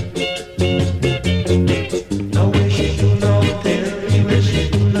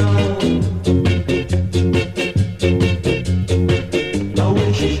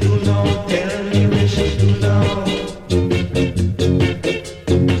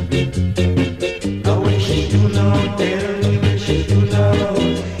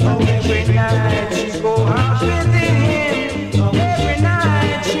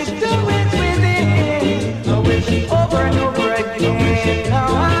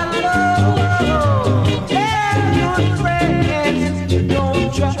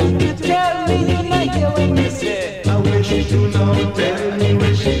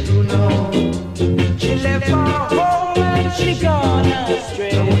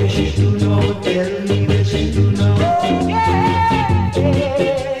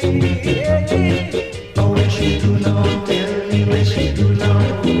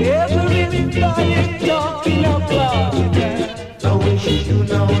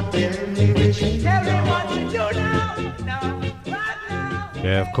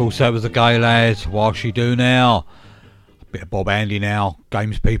 Of course, that was the gay lads. What she do now? A bit of Bob Andy now.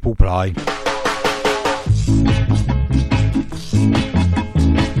 Games people play.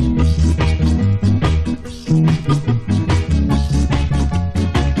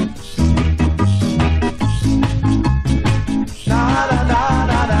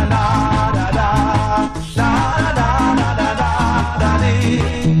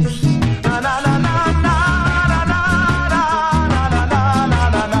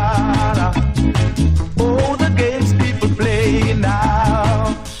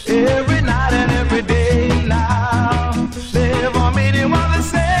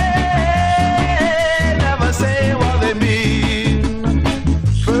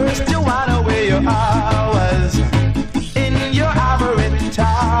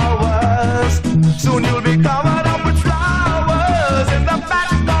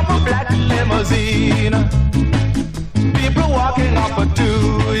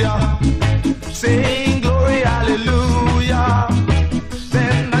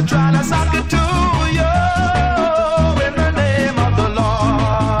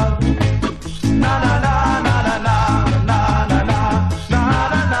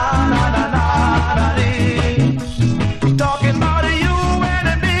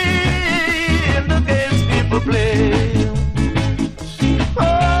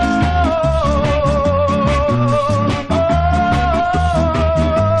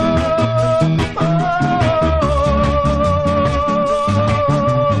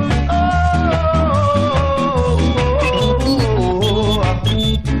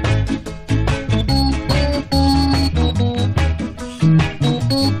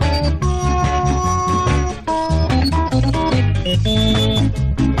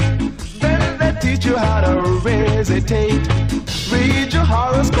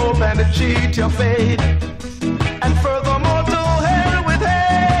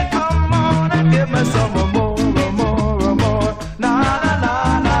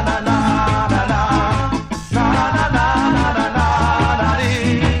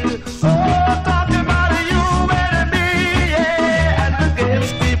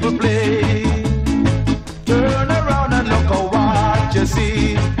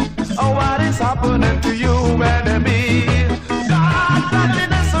 See, oh, what is happening to you and me? God,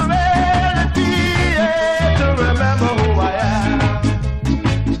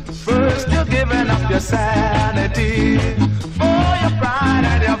 sanity, for your pride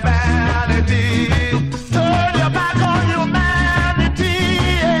and your vanity. Turn your back on humanity,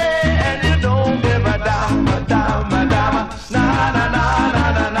 yeah, and you don't give a damn, a damn, a damn. Na na na na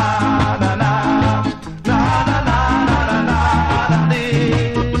na na na na na na na na na na.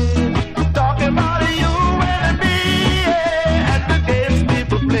 Talking about you and me, yeah, and the games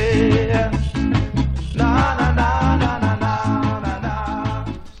people play. Na na na na na na na na.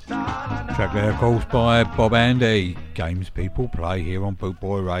 Track there, of course, by Bob Andy. Games people play here on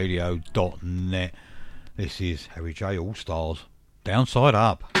bootboyradio.net. This is Harry J All Stars. Downside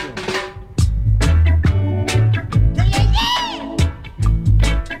Up.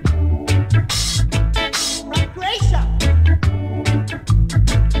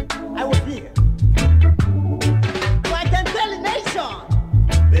 I was here. So I can tell the nation.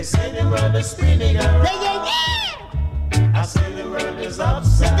 They say the world is spinning around. Yeah. I say the world is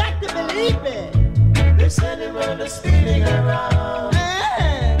upside. You got to believe it. They say the world is spinning around.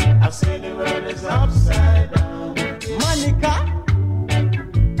 I say the world is upside down. Monica.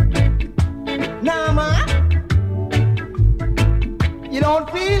 Nama. You don't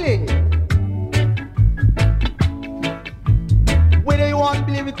feel it. Whether you want to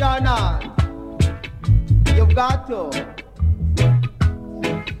believe it or not, you've got to.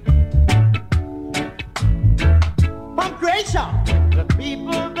 From Croatia, the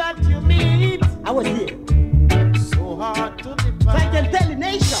people that you meet, I was here. So hard to define. So I can tell the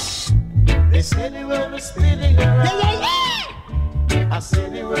nation. They say the world is spinning around. Yeah. I say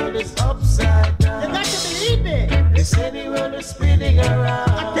the world is upside down. You got to believe it. They say the world is spinning around.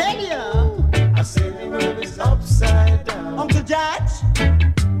 I tell you. I say the world is upside down. Uncle George.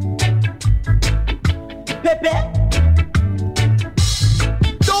 Pepe.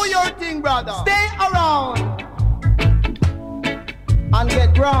 Do your thing, brother. Stay around. And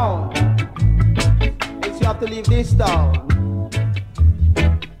get ground. If you have to leave this town.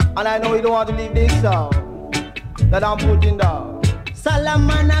 And I know you don't want to leave this town. That I'm putting down.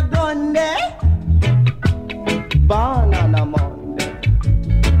 Salamana Gonde. Banana Monday.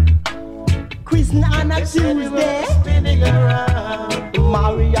 Christmas on a Tuesday. Spinning around.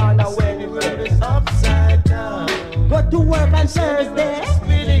 Mariana Wednesday. The world is upside down. Go to work on Thursday.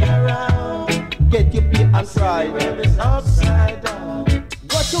 Spinning around. Get your pay on Friday. The world is upside down.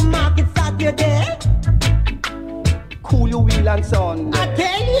 Go to market Saturday. Cool your wheel on Sunday. I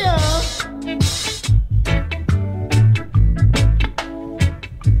tell you.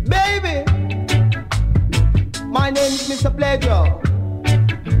 Baby. My name is Mr. Pleasure.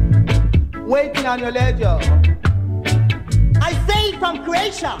 Waiting on your ledger. I say it from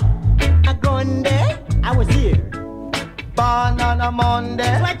Croatia. A Gonde. I was here. Banana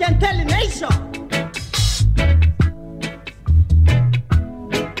Monday. So I can tell the nation.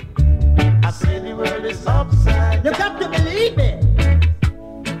 I say the world is upside down. You got to believe it.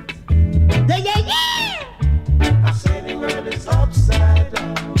 Yeah. I say the world is upside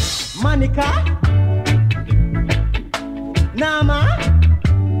down. Monica. Nama.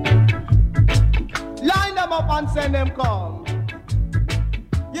 Line them up and send them come.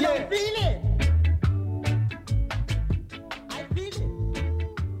 You don't feel it? I feel it.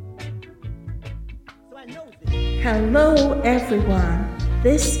 So I know it. Hello everyone,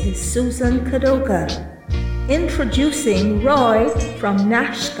 this is Susan Kadoga, introducing Roy from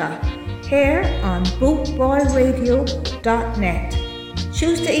Nashka, here on bootboyradio.net,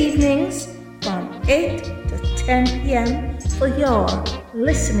 Tuesday evenings from 8 to 10 p.m. for your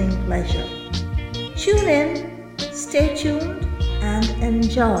listening pleasure. Tune in, stay tuned, and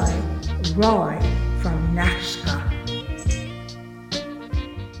enjoy Roy from Nashka.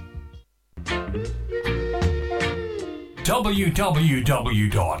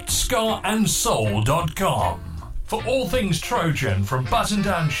 www.scarandsoul.com for all things Trojan, from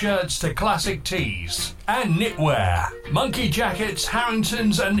button-down shirts to classic tees and knitwear, monkey jackets,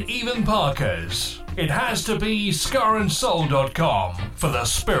 Harringtons and even Parkers. It has to be scarandsoul.com for the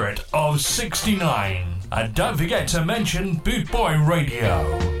spirit of 69. And don't forget to mention Bootboy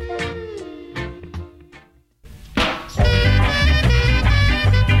Radio.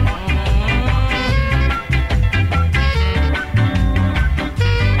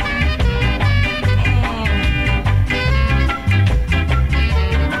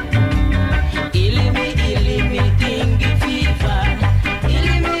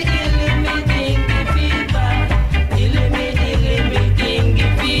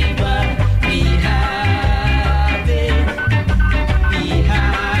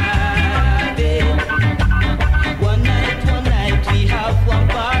 Behind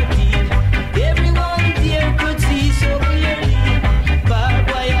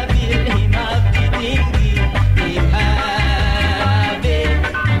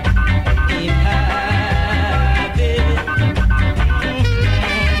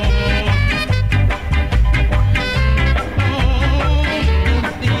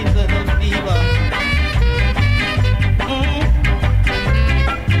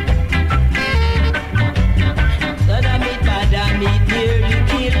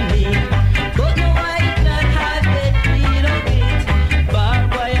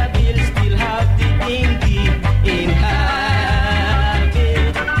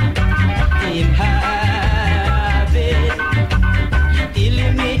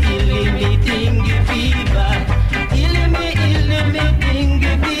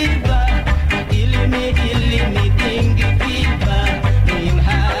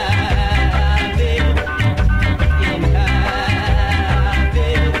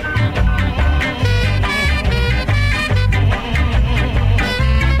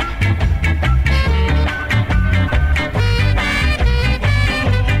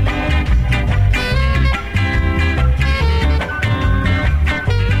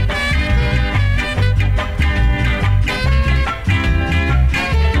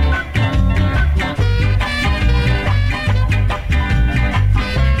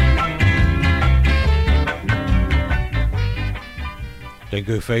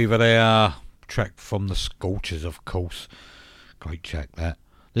Good Fever there, track from the Scorchers, of course. Great track that.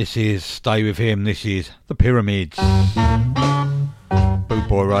 This is Stay With Him, this is The Pyramids.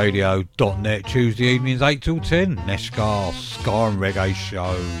 Bootboyradio.net, Tuesday evenings 8 till 10. Neshka, Ska and Reggae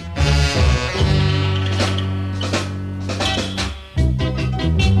Show.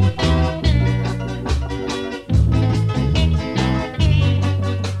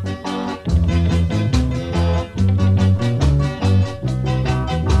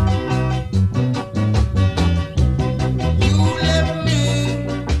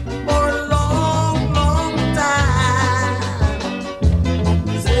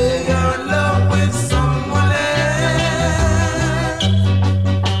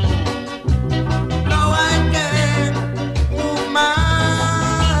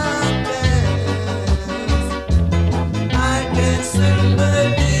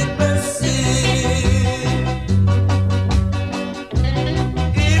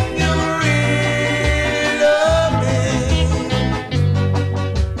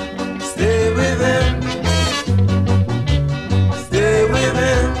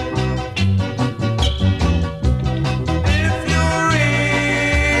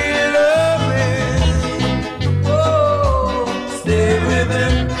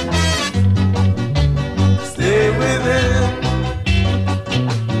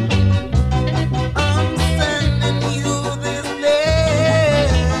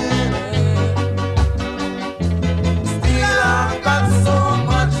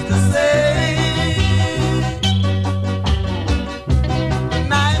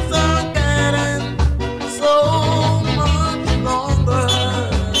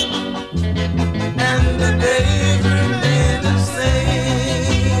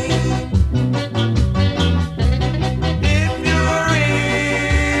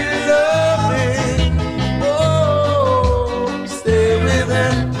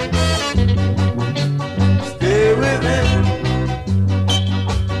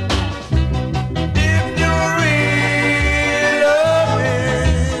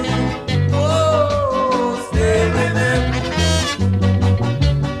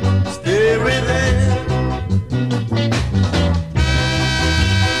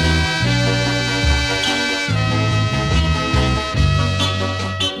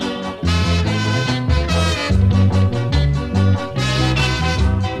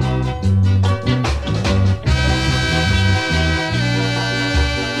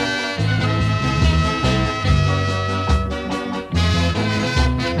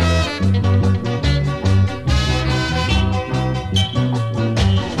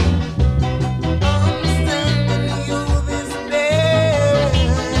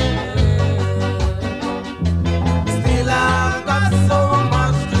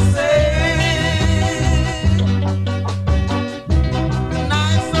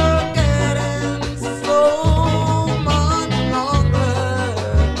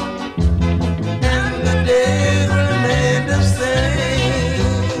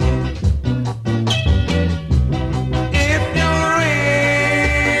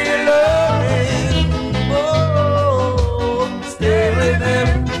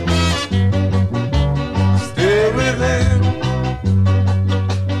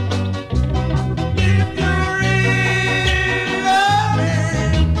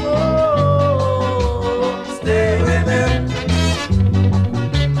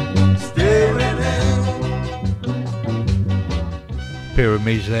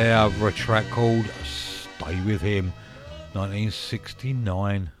 Pyramids there over a track called Stay With Him,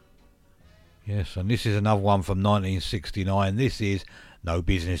 1969. Yes, and this is another one from 1969. This is No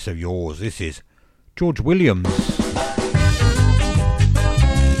Business of Yours. This is George Williams.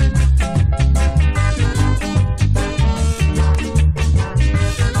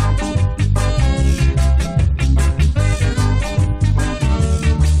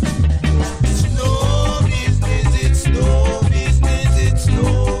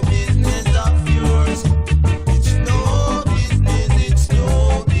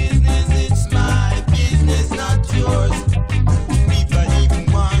 People even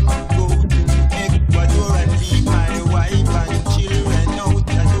want to go to Ecuador and leave my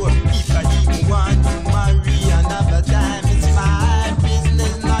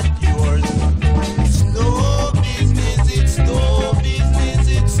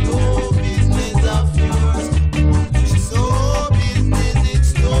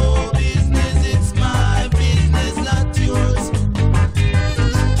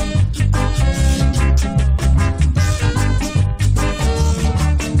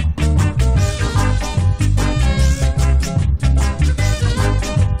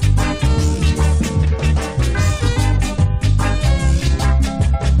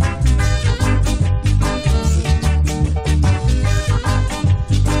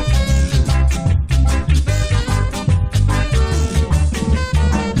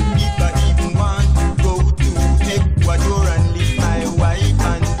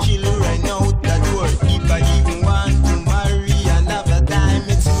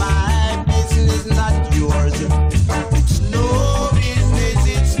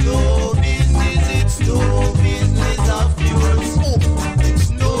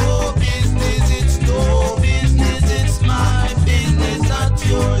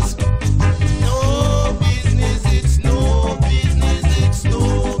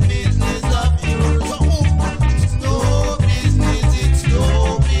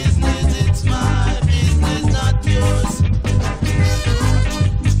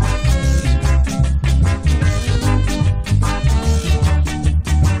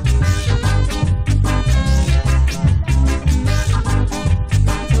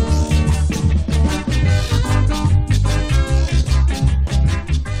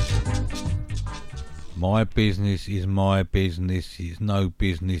my business is my business. It's no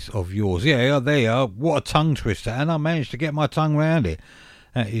business of yours. Yeah, there you are. What a tongue twister. And I managed to get my tongue round it.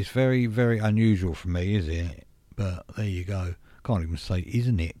 That is very, very unusual for me, isn't it? But there you go. Can't even say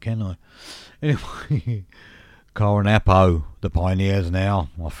isn't it, can I? Anyway, Coronapo, the Pioneers now.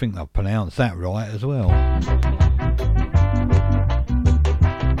 I think I've pronounced that right as well.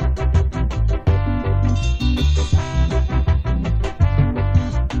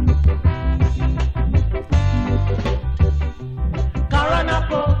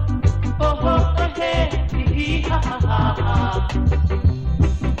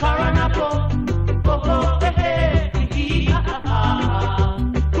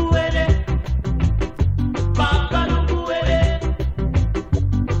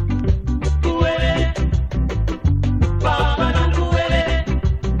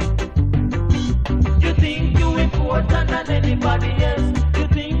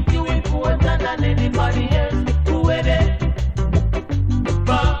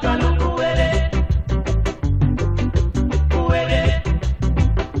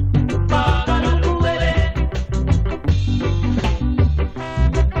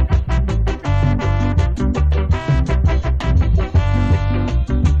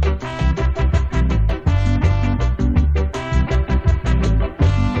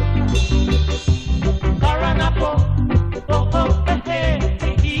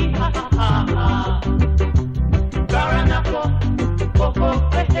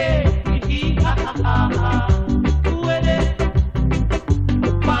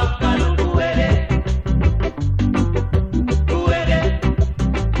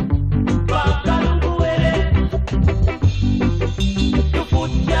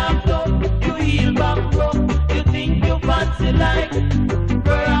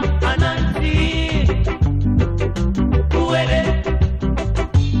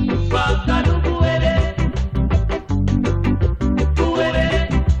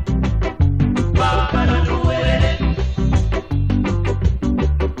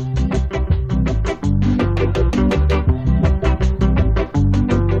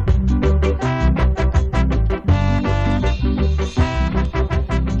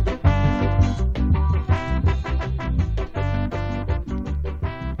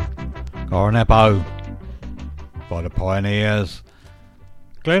 Coronapo by the Pioneers.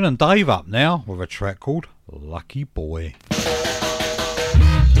 Glenn and Dave up now with a track called Lucky Boy.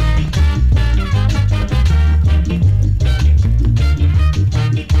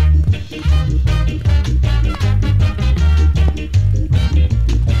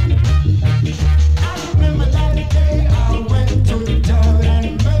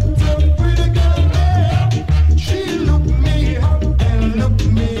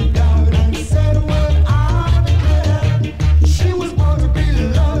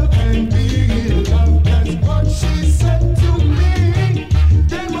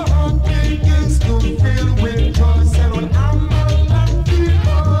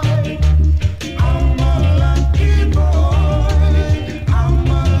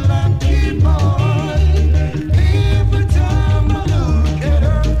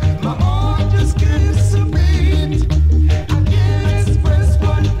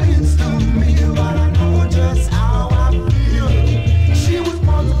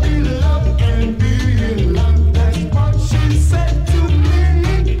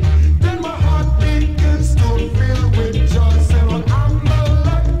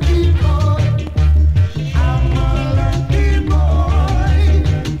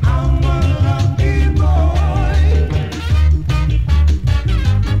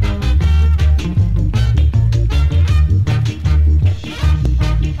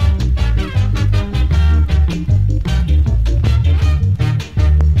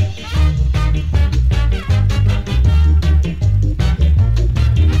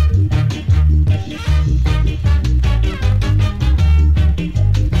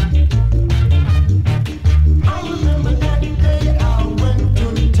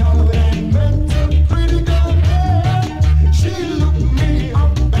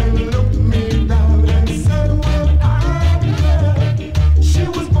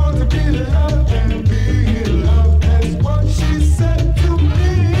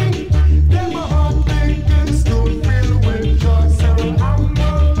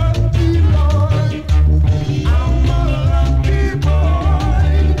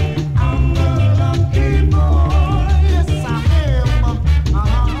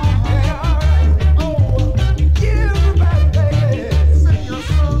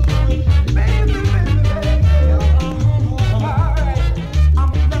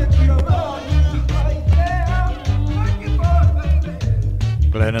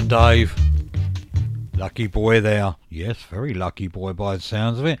 Dave, Lucky boy there. Yes, very lucky boy by the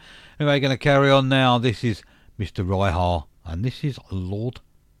sounds of it. Anyway, going to carry on now. This is Mr. Ryhar, and this is Lord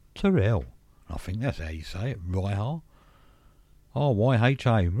Terrell. I think that's how you say it, Ryhar.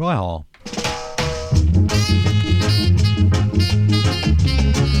 R-Y-H-A, Ryhar.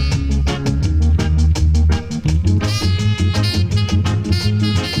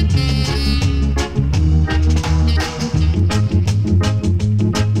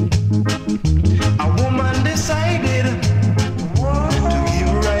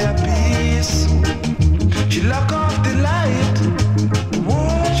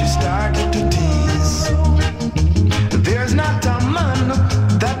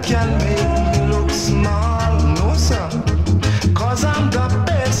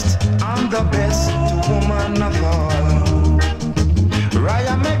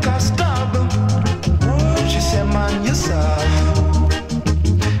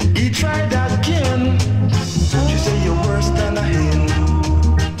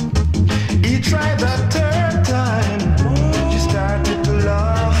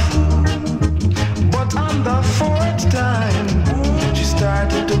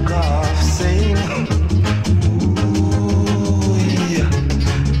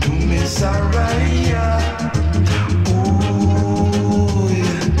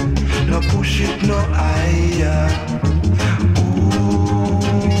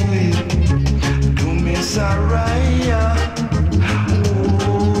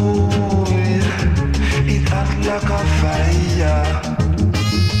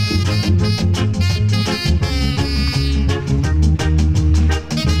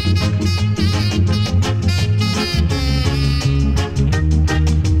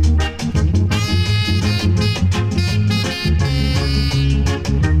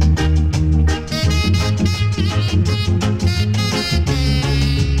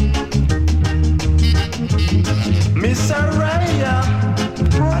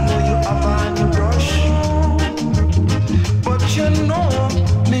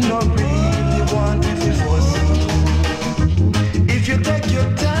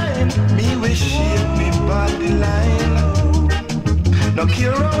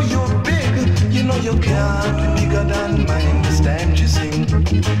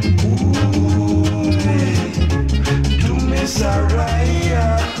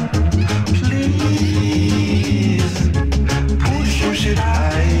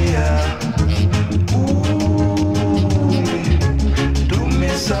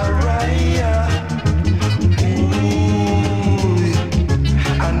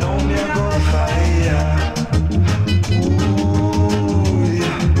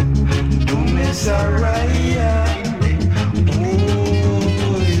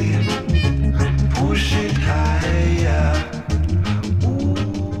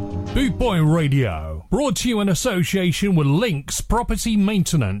 Radio, brought to you in association with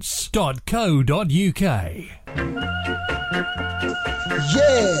linkspropertymaintenance.co.uk.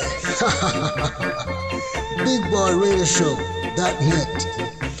 Yeah! BigBoyRadioshow.net.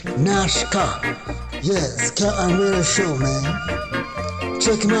 Nashka. Yes, Ska and Radio Show, man.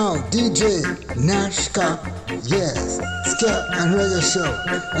 Check him out, DJ Nashka. Yes, Ska and Radio Show.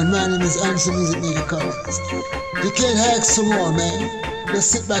 And my name is Answer Music Media Collins. You can't hack some more, man.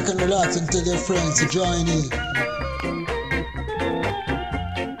 Just sit back and relax and tell your friends to join in.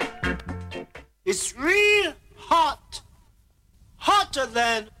 It's real hot. Hotter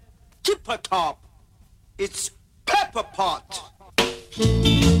than Tipper Top. It's Pepper Pot.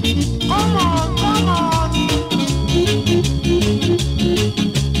 Come on, come on.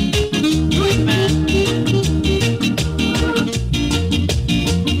 Do it, man.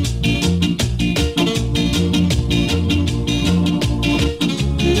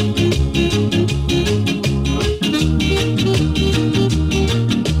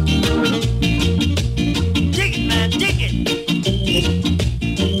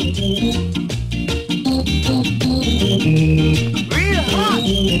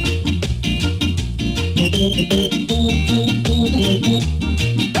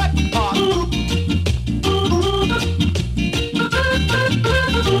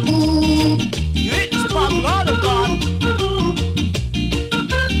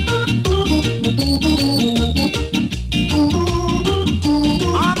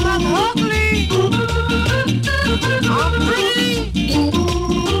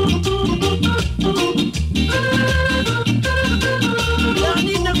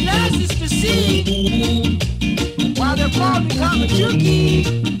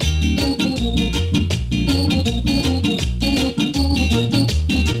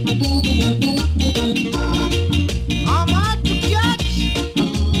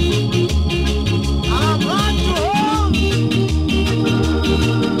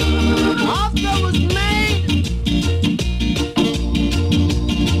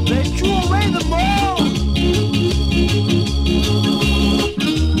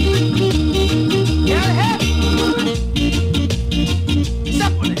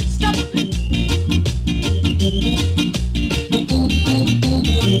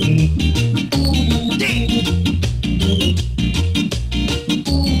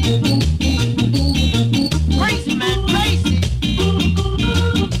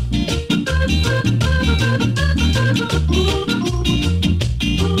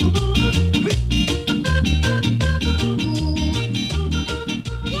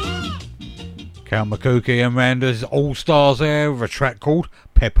 Count Makuki and Randa's All Stars there with a track called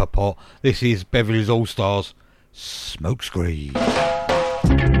Pepper Pot. This is Beverly's All Stars, Smokescreen.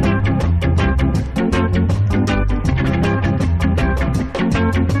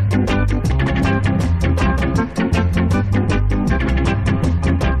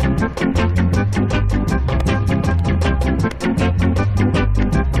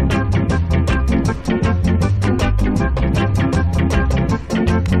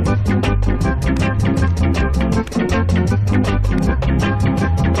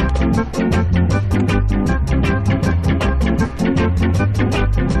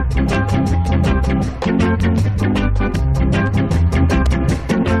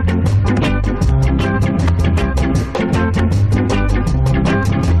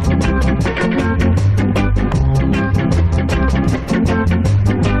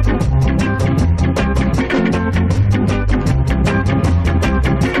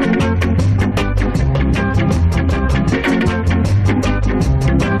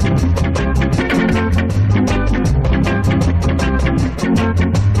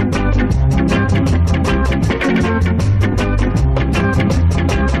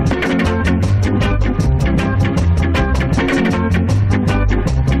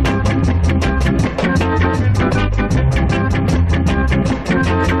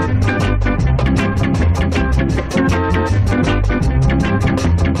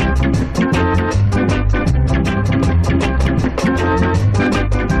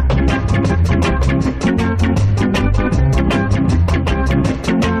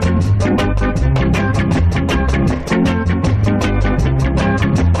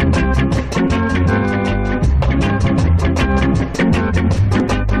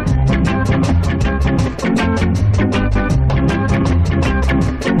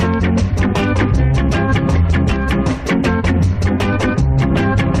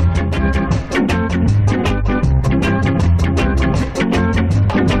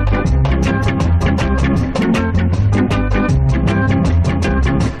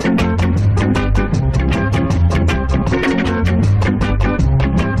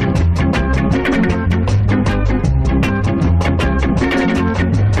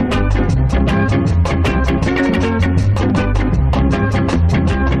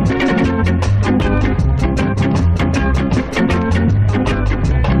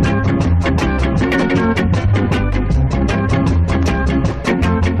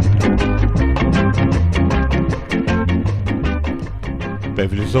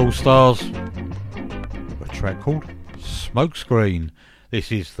 Beverly's All Stars, a track called Smokescreen.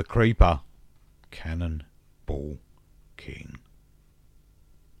 This is The Creeper, Cannonball King.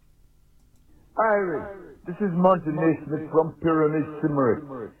 Iris, this is Monty Naismith from Pyramid Cymric,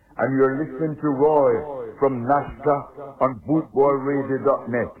 and you're listening to Roy from Nashka on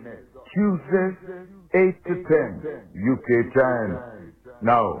bootboyradio.net. Tuesdays, 8 to 10 UK time.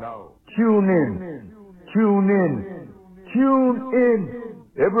 Now, tune in, tune in, tune in.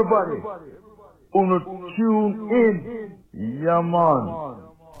 Everybody, uno tune in. Yeah, man.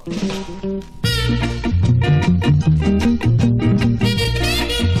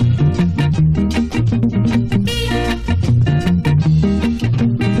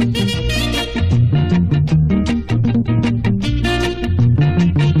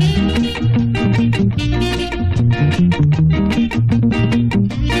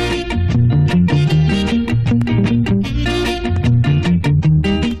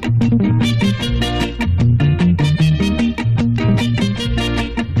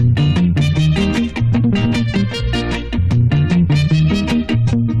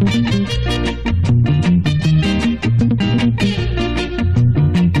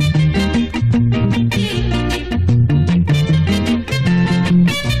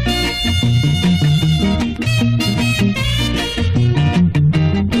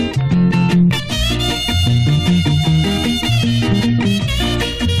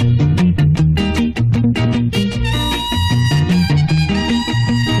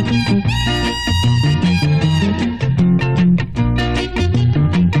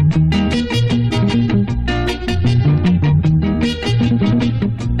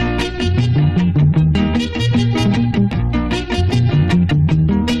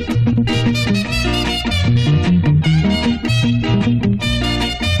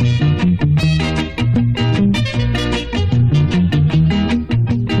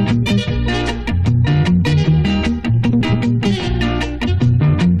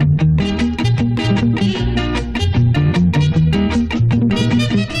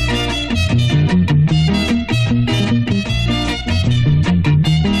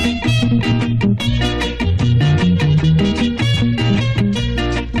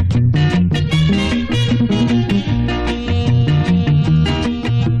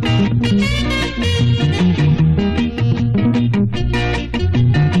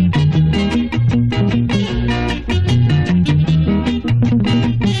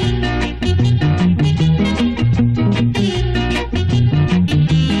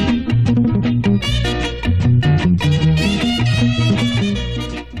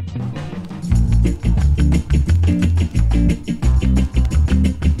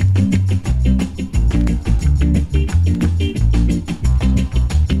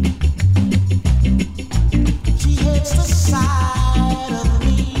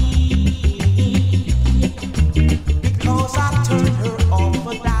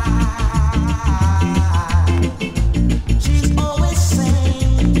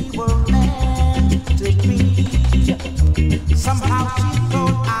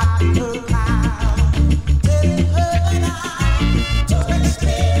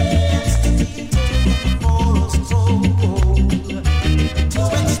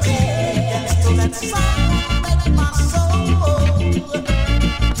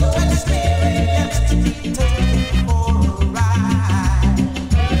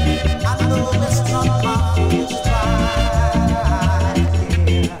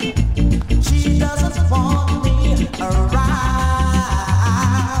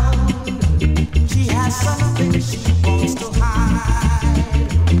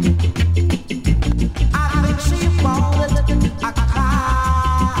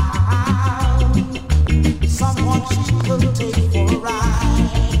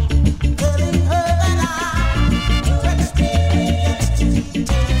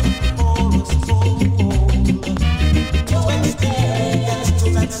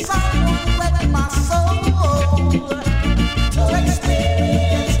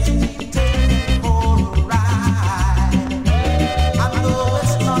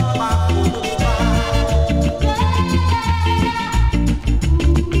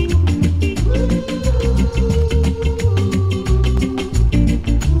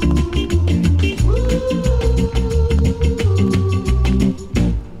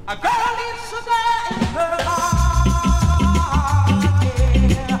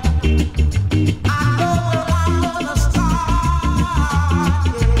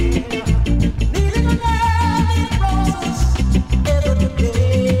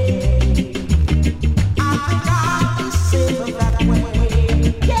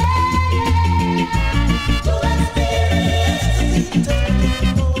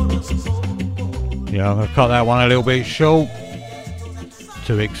 I'm going to cut that one a little bit short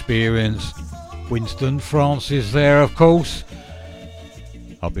to experience Winston Francis there, of course.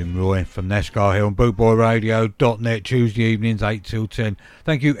 I've been Roy from Nashgar here on bootboyradio.net, Tuesday evenings 8 till 10.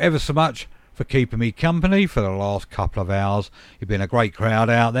 Thank you ever so much for keeping me company for the last couple of hours. You've been a great crowd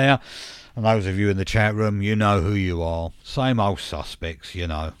out there. And those of you in the chat room, you know who you are. Same old suspects, you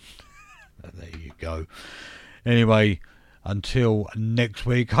know. There you go. Anyway, until next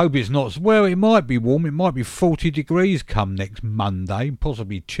week, hope it's not, well, it might be warm, it might be 40 degrees come next Monday,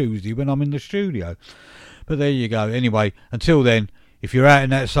 possibly Tuesday when I'm in the studio. But there you go. Anyway, until then, if you're out in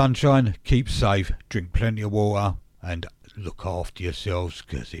that sunshine, keep safe, drink plenty of water, and look after yourselves,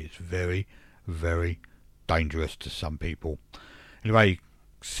 because it's very, very dangerous to some people. Anyway,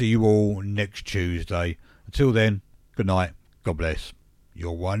 see you all next Tuesday. Until then, good night, God bless.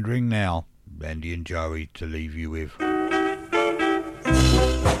 You're wondering now, Randy and Joey to leave you with.